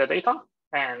producing the data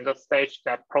and the stage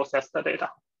that process the data.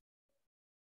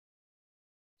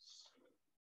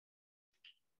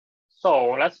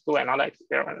 So let's do another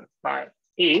experiment. Like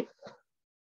if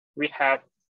we have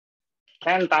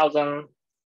 10,000,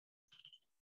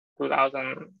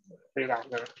 2,000,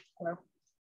 3,000.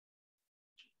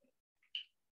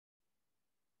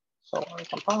 So I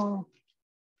compile.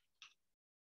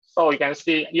 So you can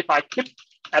see if I keep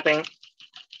adding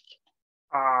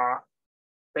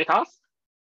data,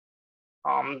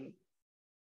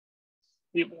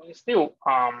 it will still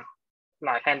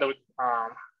like handle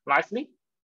nicely.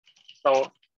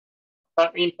 So,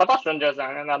 but in production, there's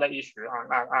another issue.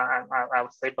 I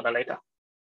will say for the later.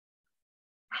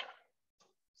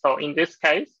 So in this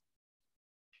case,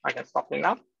 I can stop it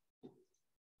now.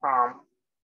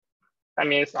 That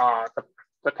means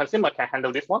the consumer can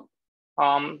handle this one.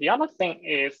 The other thing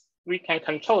is we can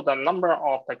control the number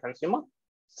of the consumer.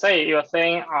 Say you're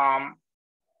saying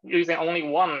using only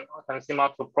one consumer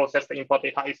to process the import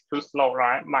data is too slow,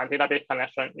 right? My database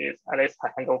connection is at least I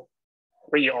handle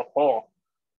 3 or 4.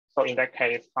 So in that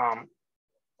case,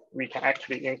 we can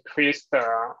actually increase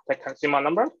the consumer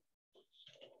number.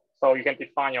 So you can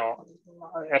define your,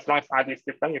 as long as ID is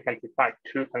different, you can define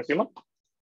 2 consumers.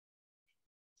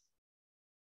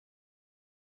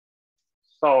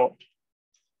 So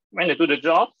when you do the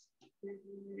jobs,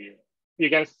 you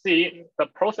can see the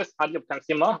process ID of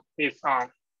consumer is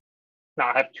now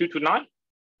I have 2 to 9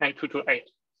 and 2 to 8.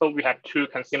 So we have 2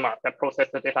 consumers that process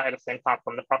the data at the same time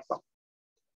from the processor.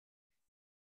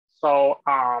 So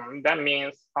that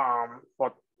means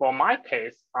for my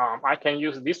case, I can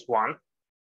use this one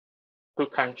to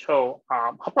control.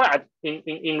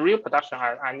 In real production,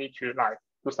 I need to like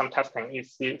do some testing. You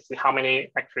see how many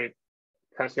actually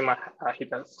consumer hit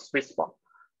the sweet spot.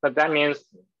 But that means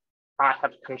I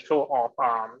have control of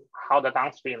how the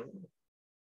downstream,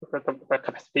 the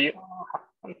capacity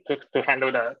to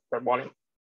handle the volume.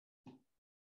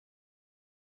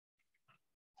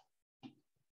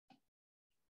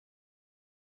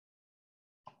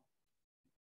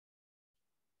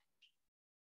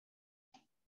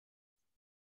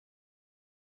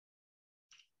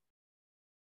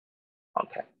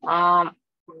 Okay.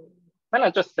 When I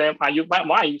just say why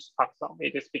I use Paxo,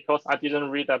 it is because I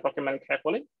didn't read the document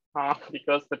carefully.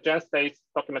 Because the GenStage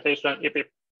documentation,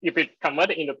 if it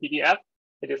converted into PDF,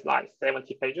 it is like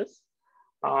 70 pages.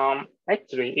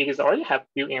 Actually, it is already have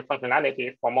built-in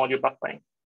functionality for module buffering.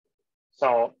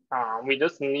 So we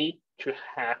just need to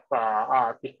have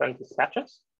different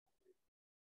dispatchers.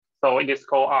 So it is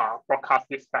called broadcast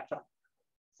dispatcher.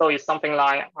 So it's something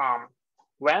like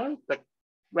when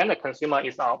the consumer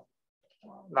is out,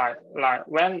 like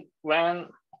when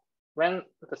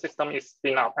the system is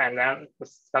spin up and then the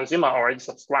consumer already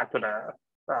subscribed to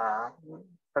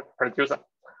the producer.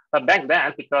 But back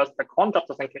then, because the cron job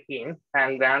doesn't kick in,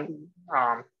 and then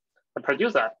the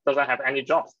producer doesn't have any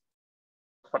jobs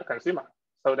for the consumer.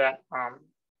 So that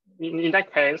in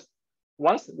that case,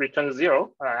 once return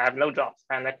 0, I have no jobs,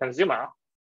 and the consumer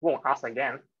won't ask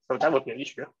again. So that would be an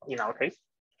issue in our case.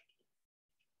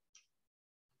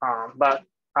 But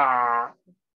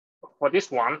for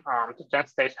this one, the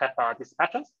GenStage have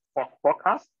dispatchers for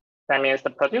broadcast. That means the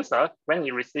producer, when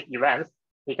you receive events,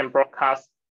 he can broadcast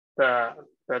the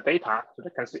data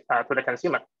to the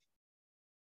consumer.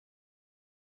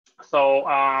 So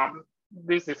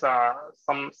this is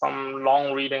some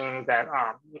long reading that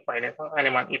if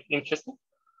anyone is interested.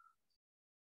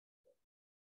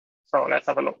 So let's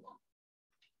have a look.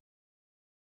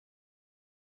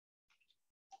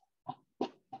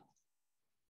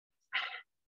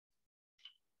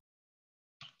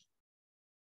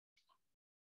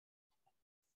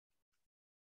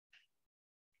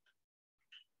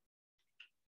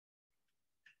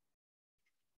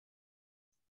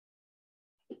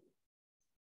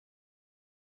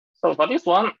 So for this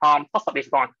one, PubSub is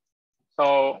gone.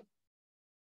 So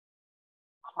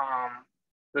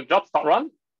the job stop run.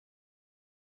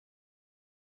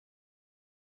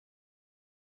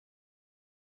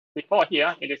 Before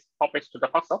here, it is published to the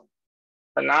PubSub,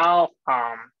 but now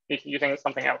it's using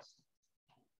something else.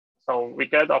 So we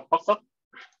get the PubSub.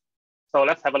 So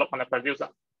let's have a look on the producer.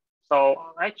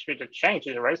 So actually the change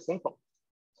is very simple.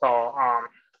 So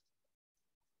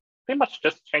pretty much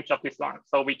just change up this line.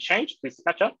 So we change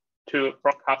dispatcher to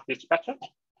broadcast dispatcher.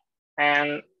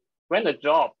 And when the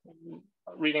job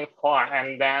reading file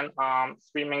and then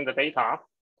streaming the data,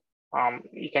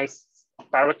 you can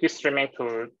directly streaming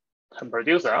to the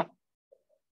producer.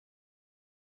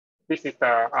 This is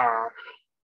the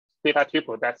data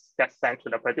tuple that gets sent to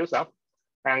the producer.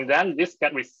 And then this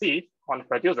get received on the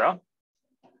producer.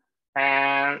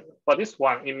 And for this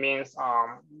one, it means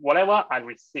whatever I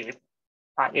receive,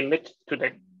 I emit to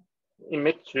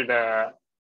the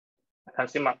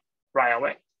consumer right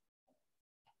away.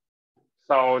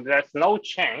 So there's no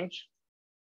change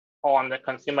on the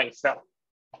consumer itself.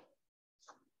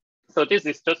 So this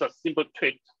is just a simple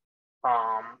tweak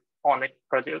on the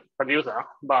producer,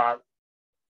 but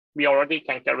we already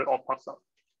can get rid of PubSub.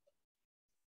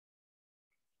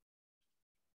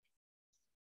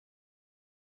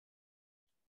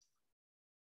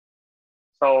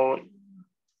 So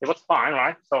it was fine,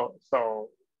 right? So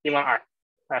even I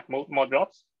have more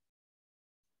jobs.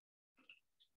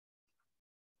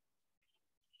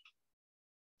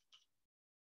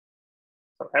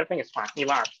 So everything is fine.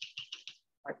 Even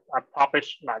I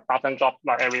publish like 1,000 jobs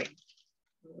like every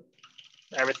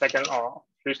every second or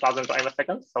 3,000 every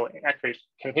second. So it actually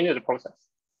continues the process.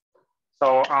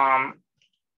 So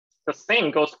the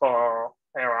same goes for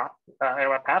error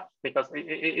path because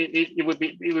it would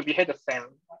behave the same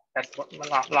as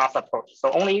last approach.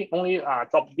 So only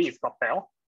job B is got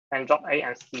fail, and job A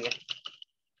and C.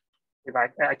 If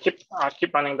I keep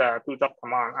running the do job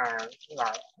command, and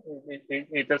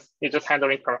it just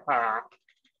handling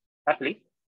happily.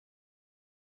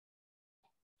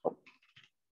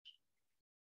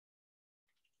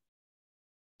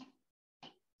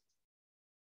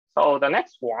 So the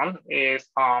next one is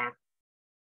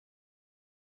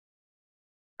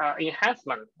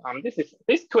enhancement.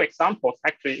 These two examples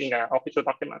actually in the official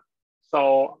document.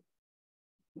 So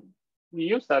we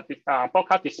use the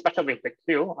broadcast dispatcher with the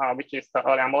queue, which is the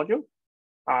earlier module.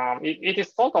 It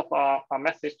is sort of a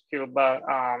message queue, but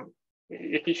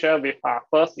it features with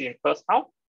first in, first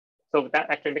out. So that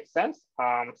actually makes sense.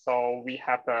 So we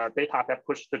have the data that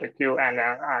push to the queue and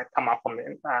then come up from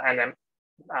the and then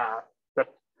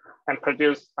and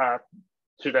produce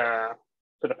to the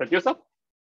producer.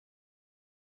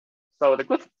 So the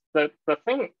good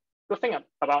thing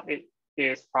about it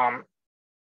is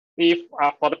if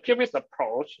for the previous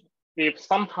approach, if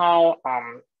somehow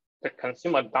the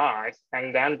consumer dies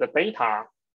and then the data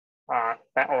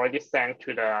that already sent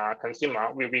to the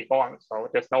consumer will be gone. So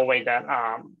there's no way that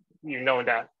you know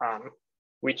that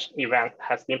which event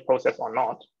has been processed or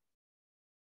not.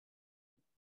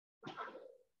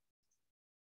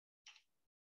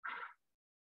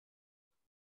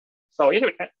 So it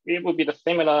would be the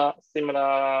similar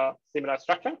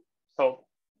structure. So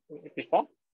before,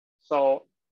 so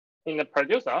in the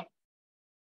producer,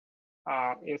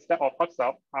 instead of hooks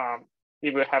up,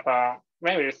 it will have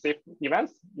when we receive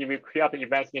events, it will create the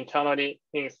events internally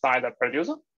inside the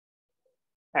producer,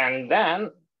 and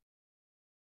then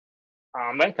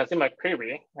when consumer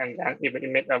query, and then it will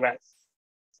emit events.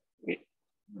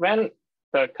 When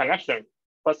the connection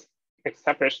was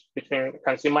established between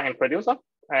consumer and producer,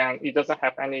 and it doesn't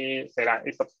have any, say that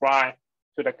it subscribe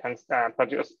to the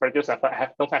producer,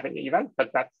 but don't have any event, but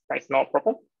that's no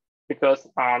problem, because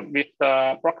with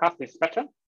the broadcast dispatcher,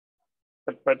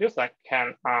 the producer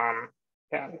can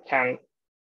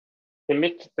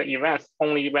emit the events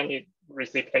only when it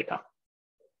receives data.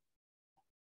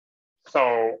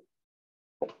 So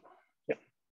yeah.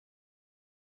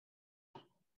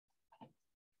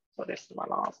 So this is my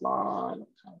last slide.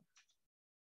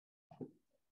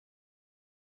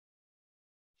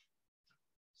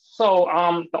 So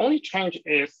the only change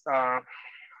is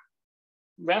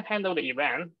when handle the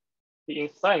event, the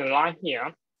insert a line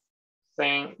here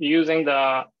saying using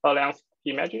the Alliance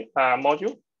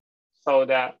module so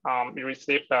that we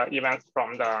receive the events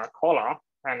from the caller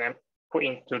and then put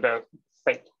into the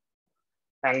state.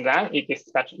 And then it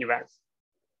dispatch events.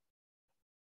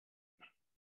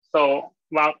 So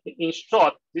well, in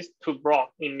short, this two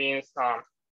block, it means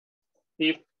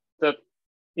if the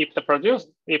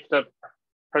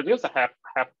producer have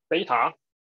data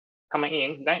coming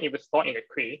in, then it will store in the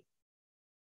queue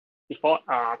before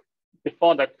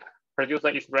the producer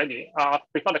is ready,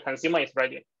 before the consumer is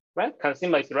ready. When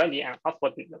consumer is ready and ask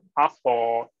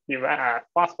for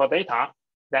data,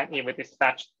 then it will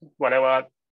dispatch whatever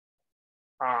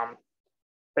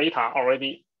data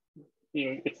already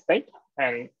in its state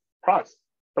and plus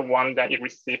the one that it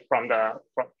received from the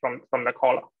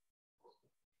caller.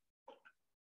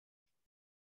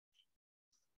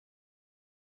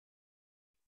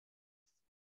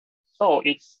 So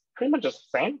it's pretty much the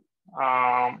same.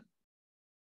 So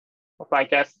I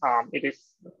guess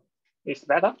it's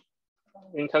better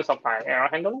in terms of my error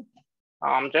handling.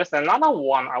 Just another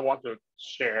one I want to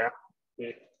share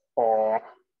before.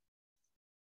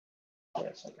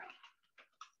 Yes.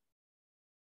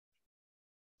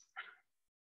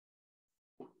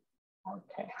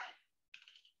 Okay.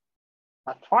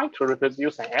 I tried to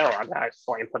reproduce an error that I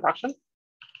saw in production.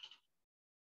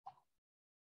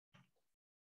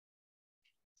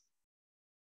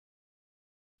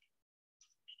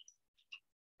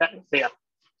 Yeah.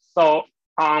 So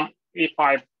if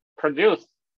I produce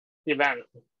event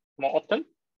more often,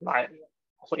 like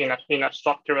so in a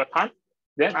short period of time,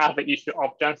 then I have the issue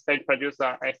of GenStage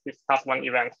producer as discussed one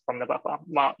event from the buffer.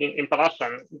 Now in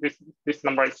production, this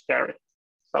number is scary.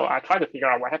 So I try to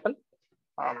figure out what happened.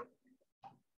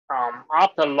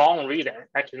 After long reading,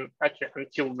 actually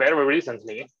until very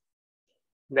recently,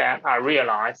 then I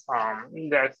realized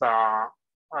there's a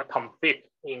conflict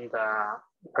in the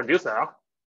producer.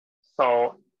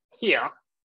 So here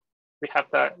we can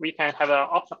have an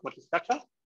option for dispatcher,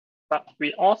 but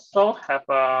we also have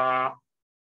a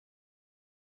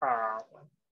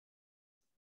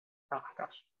Oh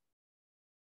gosh.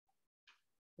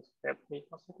 Just give me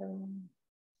a second.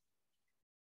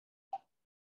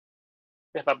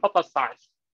 We have a buffer size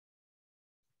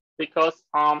because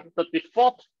the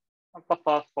default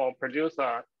buffer for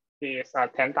producer is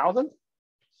 10,000.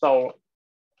 So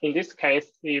in this case,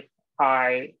 if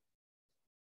I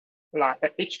like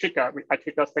at each trigger, I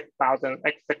trigger 6,000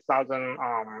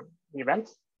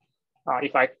 events.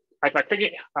 If I click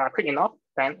it quick enough,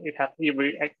 then it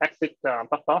will exit the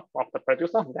buffer of the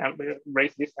producer, then will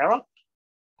raise this error.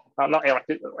 Not error,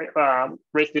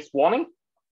 raise this warning.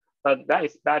 But that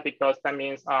is bad because that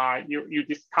means you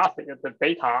discuss the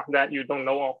data that you don't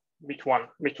know which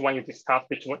one you discuss,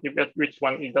 which one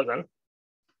it doesn't.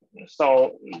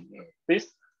 So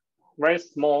this very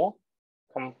small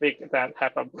config that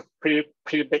have a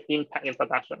pretty big impact in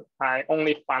production. I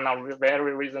only found out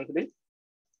very recently.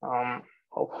 I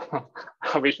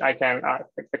wish I can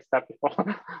fix that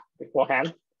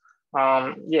beforehand.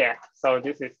 Yeah, so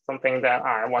this is something that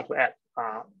I want to add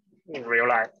in real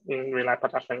life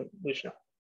production issue.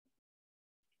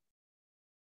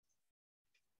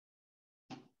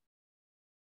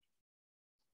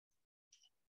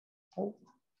 Oh.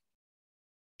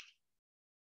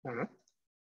 Mm-hmm.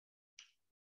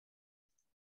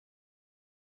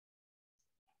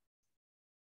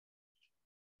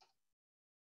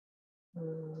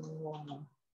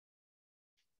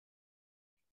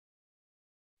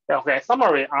 Okay,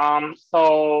 summary.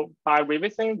 So by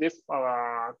revisiting this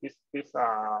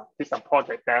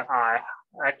project that I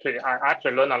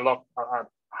actually learned a lot about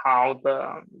how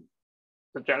the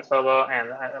GenServer and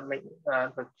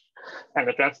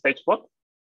the GenStage work,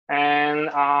 and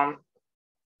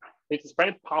it is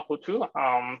very powerful too.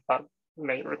 But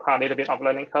may require a little bit of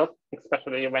learning curve,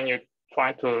 especially when you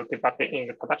try to debug it in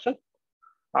the production.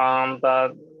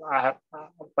 But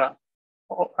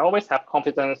I always have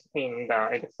confidence in the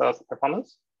Elixir's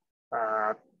performance.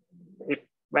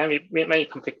 When you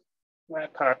configure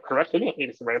correctly, it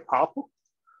is very powerful.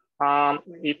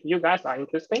 If you guys are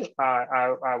interested,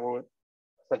 I would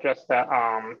suggest that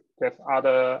there's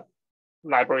other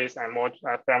libraries and more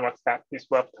frameworks that is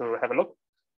worth to have a look.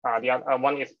 The other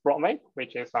one is Broadway,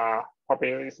 which is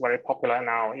probably is very popular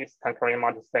now. It's concurrent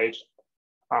multi-stage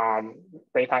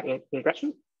data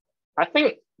ingestion. I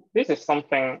think this is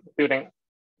something building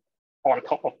on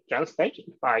top of GenStage,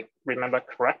 if I remember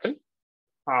correctly.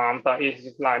 But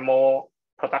it's like more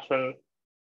production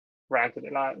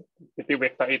rented, like to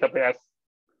with the AWS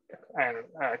and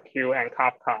Q and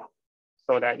Kafka,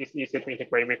 so that it's easy to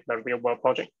integrate with the real world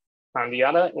project. And the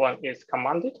other one is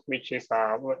Commanded, which is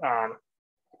very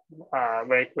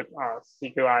good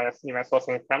CQIS event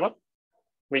sourcing framework,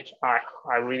 which I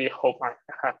really hope I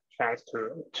have a chance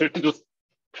to just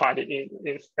try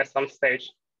it at some stage.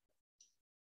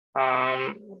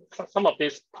 Some of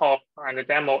this talk and the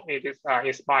demo, it is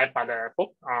inspired by the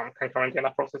book, Concurrent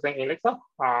Data Processing in Elixir.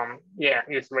 Yeah,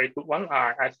 it's a very good one.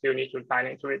 I still need to dive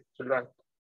into it to learn.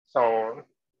 So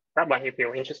that one if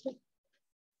you're interested.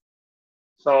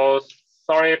 So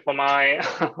sorry for my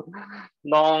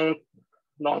long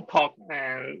talk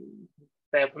and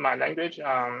for my language.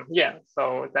 Yeah,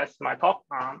 so that's my talk.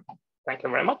 Thank you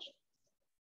very much.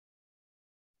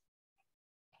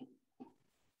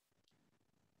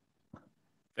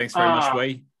 Thanks very much,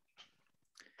 Wei.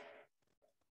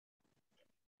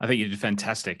 I think you did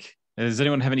fantastic. Does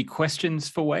anyone have any questions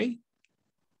for Wei?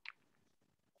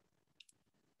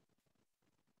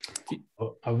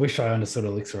 I wish I understood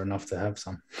Elixir enough to have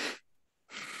some.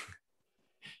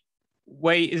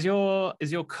 Wei, is your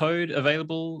code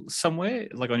available somewhere,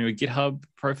 like on your GitHub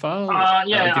profile?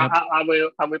 Yeah,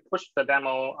 GitHub? I will push the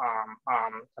demo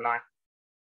tonight.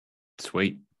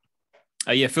 Sweet.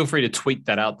 Yeah, feel free to tweet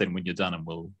that out then when you're done, and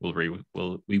we will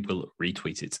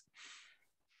retweet it.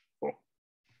 Cool.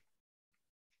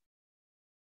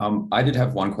 I did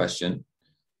have one question.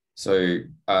 So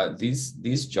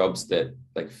these jobs that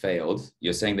like failed,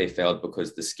 you're saying they failed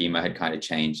because the schema had kind of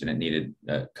changed and it needed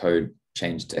code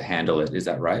change to handle it. Is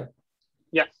that right?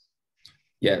 Yes.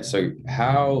 Yeah. So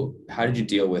how did you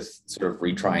deal with sort of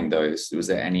retrying those? Was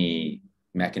there any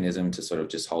mechanism to sort of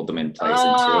just hold them in place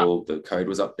until the code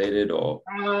was updated, or?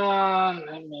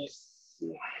 Let me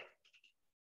see.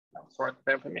 I'm sorry,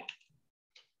 bear with me.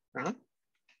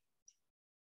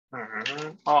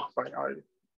 Oh, sorry.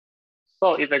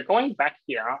 So if we're going back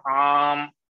here, for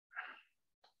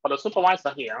the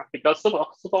supervisor here, because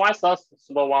supervisors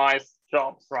supervise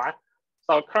jobs, right?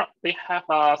 So currently have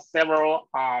several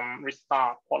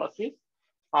restart policies.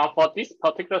 For this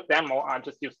particular demo, I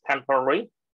just use temporary.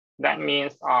 That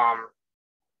means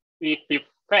if you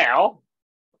fail,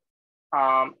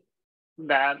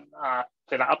 then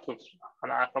up to,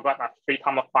 and I forgot, 3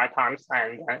 times or 5 times,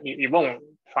 and it won't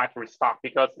try to restart,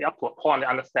 because up to a point they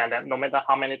understand that no matter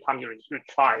how many times you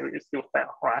try, it still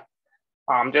fail, right?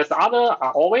 There's other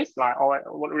always, like,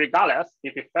 regardless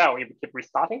if it fail, if you keep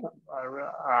restarting.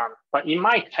 But in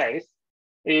my case,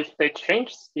 if they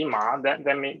change schema, that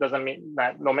doesn't mean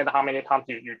that no matter how many times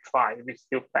you try, it will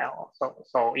still fail.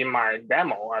 So in my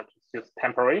demo, I just use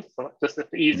temporary, so just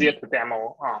it's easier to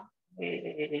demo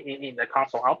in the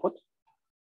console output.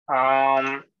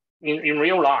 In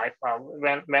real life,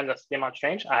 when the schema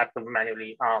change, I have to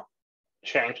manually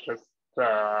change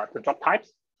the job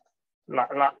types,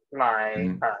 like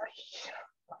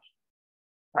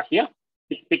here,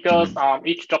 because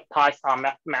each job types are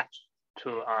matched to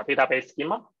a database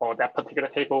schema for that particular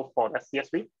table for the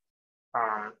CSV.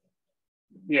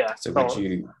 Yeah. So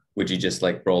would you just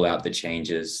like roll out the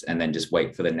changes and then just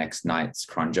wait for the next night's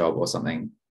cron job or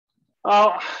something?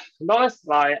 To be honest,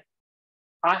 like,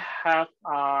 I have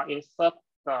insert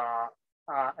the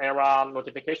error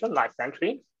notification like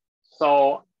Sentry.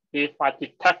 So if I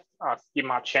detect a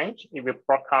schema change, it will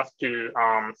broadcast to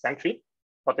Sentry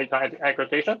for data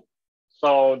aggregation.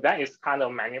 So that is kind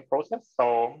of manual process.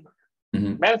 So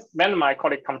when my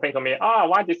colleague complained to me,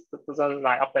 why this doesn't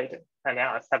like update it? And then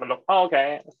I have a look. Oh,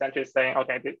 okay, Sentry is saying,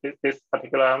 okay, this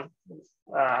particular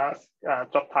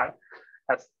job type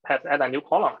has added a new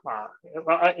column.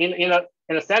 In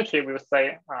a Sentry, we would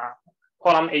say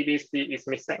column ABC is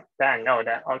missing. Then I know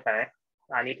that, okay,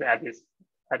 I need to add this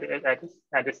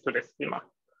to the schema.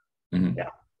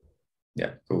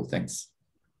 Yeah, cool, thanks.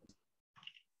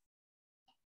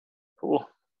 Cool.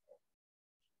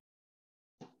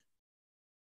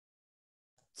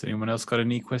 Has anyone else got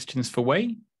any questions for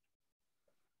Wei?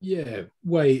 Yeah,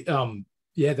 Wei.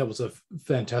 Yeah, that was a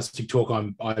fantastic talk.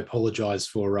 I apologize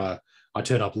for I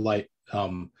turned up late,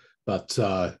 but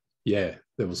yeah,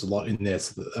 there was a lot in there,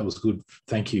 so that was good.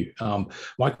 Thank you.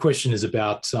 My question is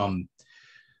about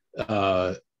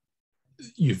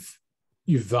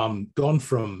you've gone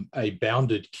from a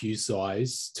bounded queue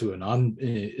size to an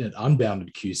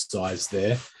unbounded queue size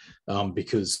there,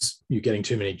 because you're getting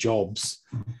too many jobs.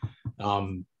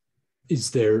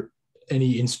 Is there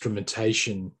any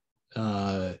instrumentation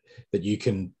that you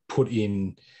can put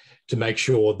in to make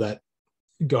sure that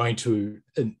going to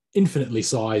an infinitely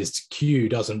sized queue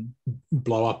doesn't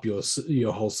blow up your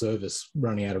whole service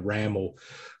running out of RAM or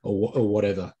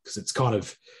whatever? Because it's kind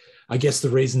of, I guess the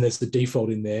reason there's the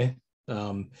default in there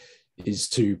is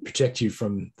to protect you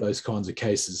from those kinds of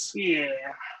cases. Yeah,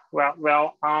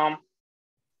 well,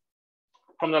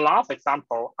 from the last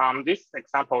example, this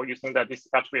example using the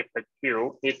dispatch with the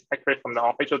queue is actually from the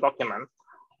official document.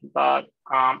 But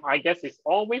I guess it's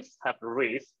always have a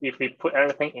risk if we put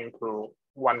everything into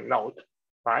one node,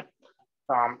 right?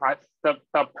 The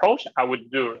approach I would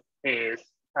do is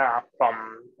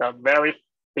from the very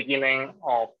beginning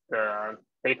of the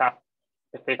data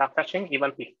fetching,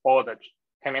 even before the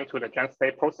came into the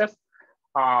GenStage process,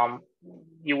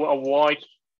 you will avoid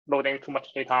loading too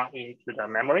much data into the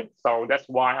memory. So that's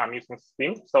why I'm using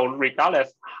Steam. So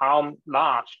regardless how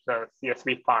large the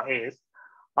CSV file is,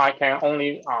 I can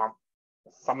only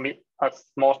submit a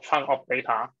small chunk of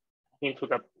data into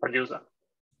the producer.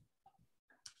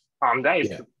 That is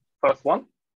the first one.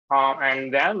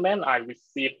 And then when I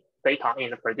receive data in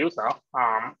the producer,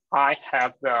 I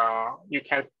have you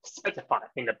can specify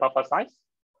in the buffer size.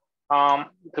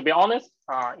 To be honest,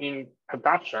 in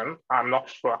production, I'm not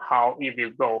sure how it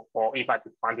will go for if I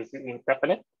define this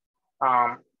indefinite.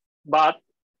 But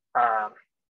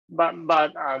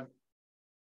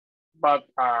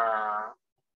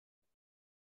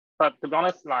to be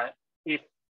honest, like if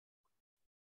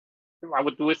I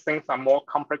would do things are more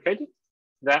complicated,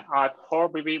 then I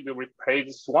probably will replace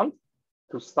this one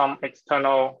to some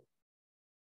external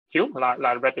queue, like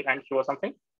Rapid MQ or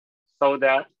something, so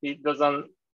that it doesn't,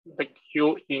 the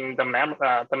queue in the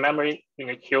memory in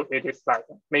the queue, it is like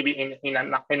maybe in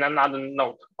another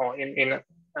node or in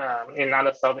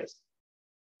another service.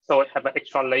 So it have an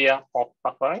extra layer of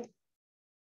buffering.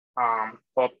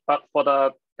 But for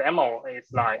the demo,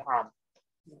 it's like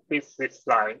this is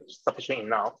like sufficient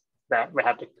enough that we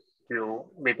have to do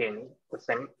within the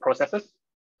same processes.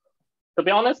 To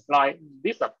be honest, like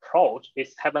this approach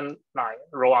is haven't like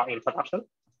rolled out in production.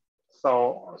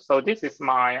 So this is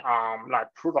my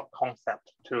like proof of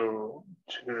concept to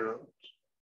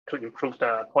improve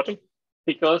the project,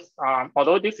 because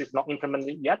although this is not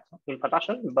implemented yet in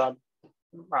production, but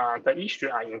the issue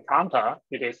I encounter,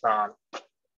 it is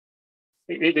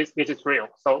real.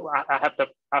 So I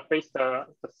face the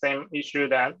same issue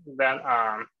that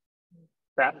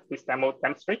this demo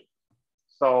demonstrates.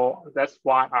 So that's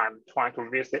why I'm trying to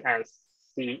visit and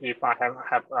see if I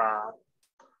have a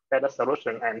better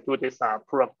solution and do this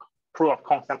proof of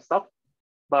concept stuff.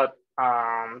 But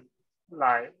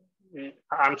like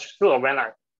I'm sure when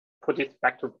I put it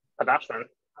back to production,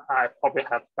 I probably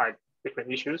have like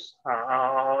different issues,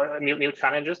 new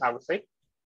challenges, I would say.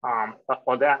 But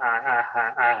for that,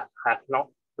 I have not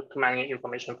too many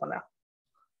information for now.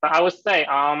 But I would say,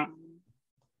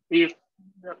 if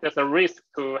there's a risk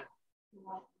to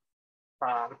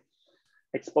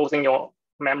exposing your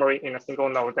memory in a single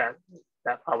node, that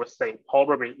I would say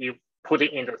probably you put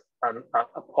it in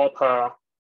a proper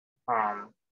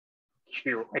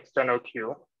queue, external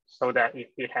queue, so that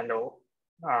it handle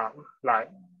like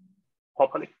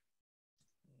properly.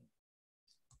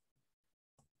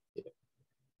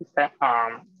 Is that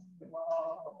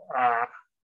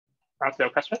answer your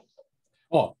question?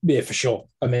 Oh, yeah, for sure.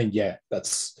 I mean, yeah,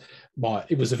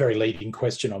 it was a very leading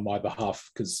question on my behalf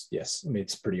because, yes, I mean,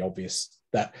 it's pretty obvious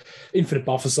that infinite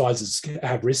buffer sizes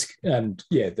have risk. And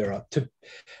yeah, there are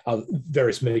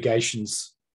various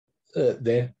mitigations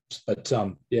there. But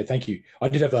yeah, thank you. I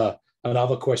did have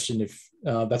another question, if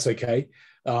that's okay.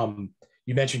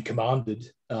 You mentioned commanded.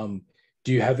 Do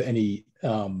you have any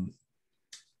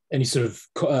sort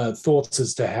of thoughts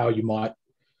as to how you might,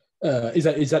 is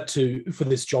that for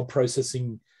this job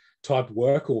processing type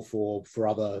work or for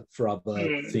other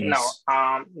things?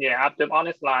 No, yeah, to be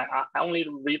honest, like I only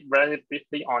read very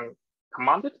briefly on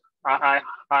commanded. I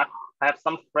have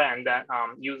some friends that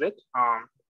use it.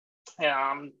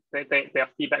 Their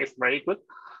feedback is very good.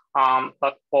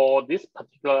 But for this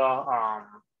particular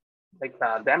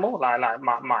demo, like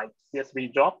my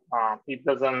CSV job, it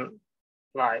doesn't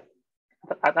like,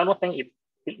 I don't think it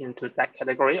fit into that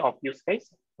category of use case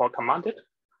for commanded.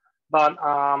 But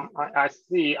I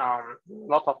see a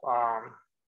lot of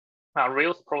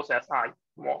Rails process are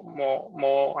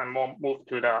more and more moved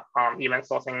to the event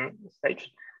sourcing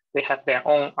stage. They have their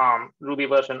own Ruby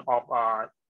version of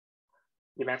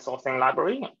event sourcing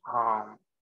library.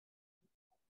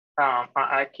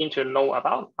 I keen to know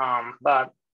about,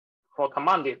 but for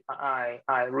commanded, I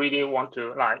really want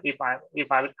to, like, if I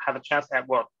have a chance at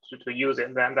work to use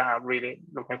it, then I'm really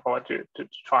looking forward to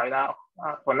try it out.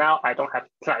 For now, I don't have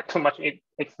like too much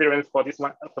experience for this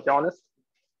one, to be honest.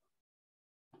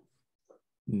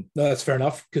 No, that's fair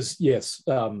enough, because yes,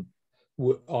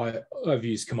 I've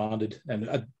used commanded,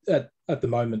 and at the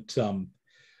moment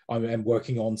I am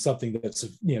working on something that's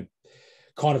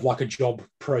kind of like a job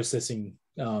processing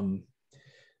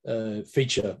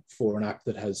feature for an app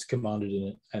that has commanded in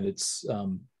it, and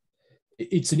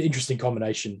it's an interesting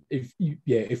combination. If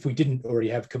we didn't already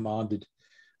have commanded,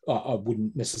 I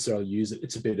wouldn't necessarily use it.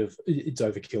 It's it's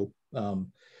overkill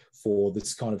for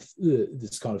this kind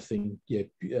of thing.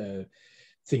 Yeah,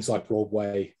 things like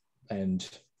Broadway and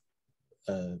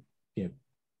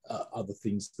other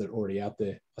things that are already out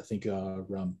there, I think are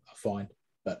fine.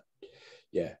 But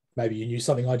yeah, maybe you knew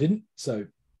something I didn't, so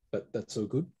but that's all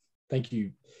good. Thank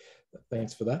you.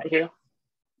 Thanks for that. Thank you.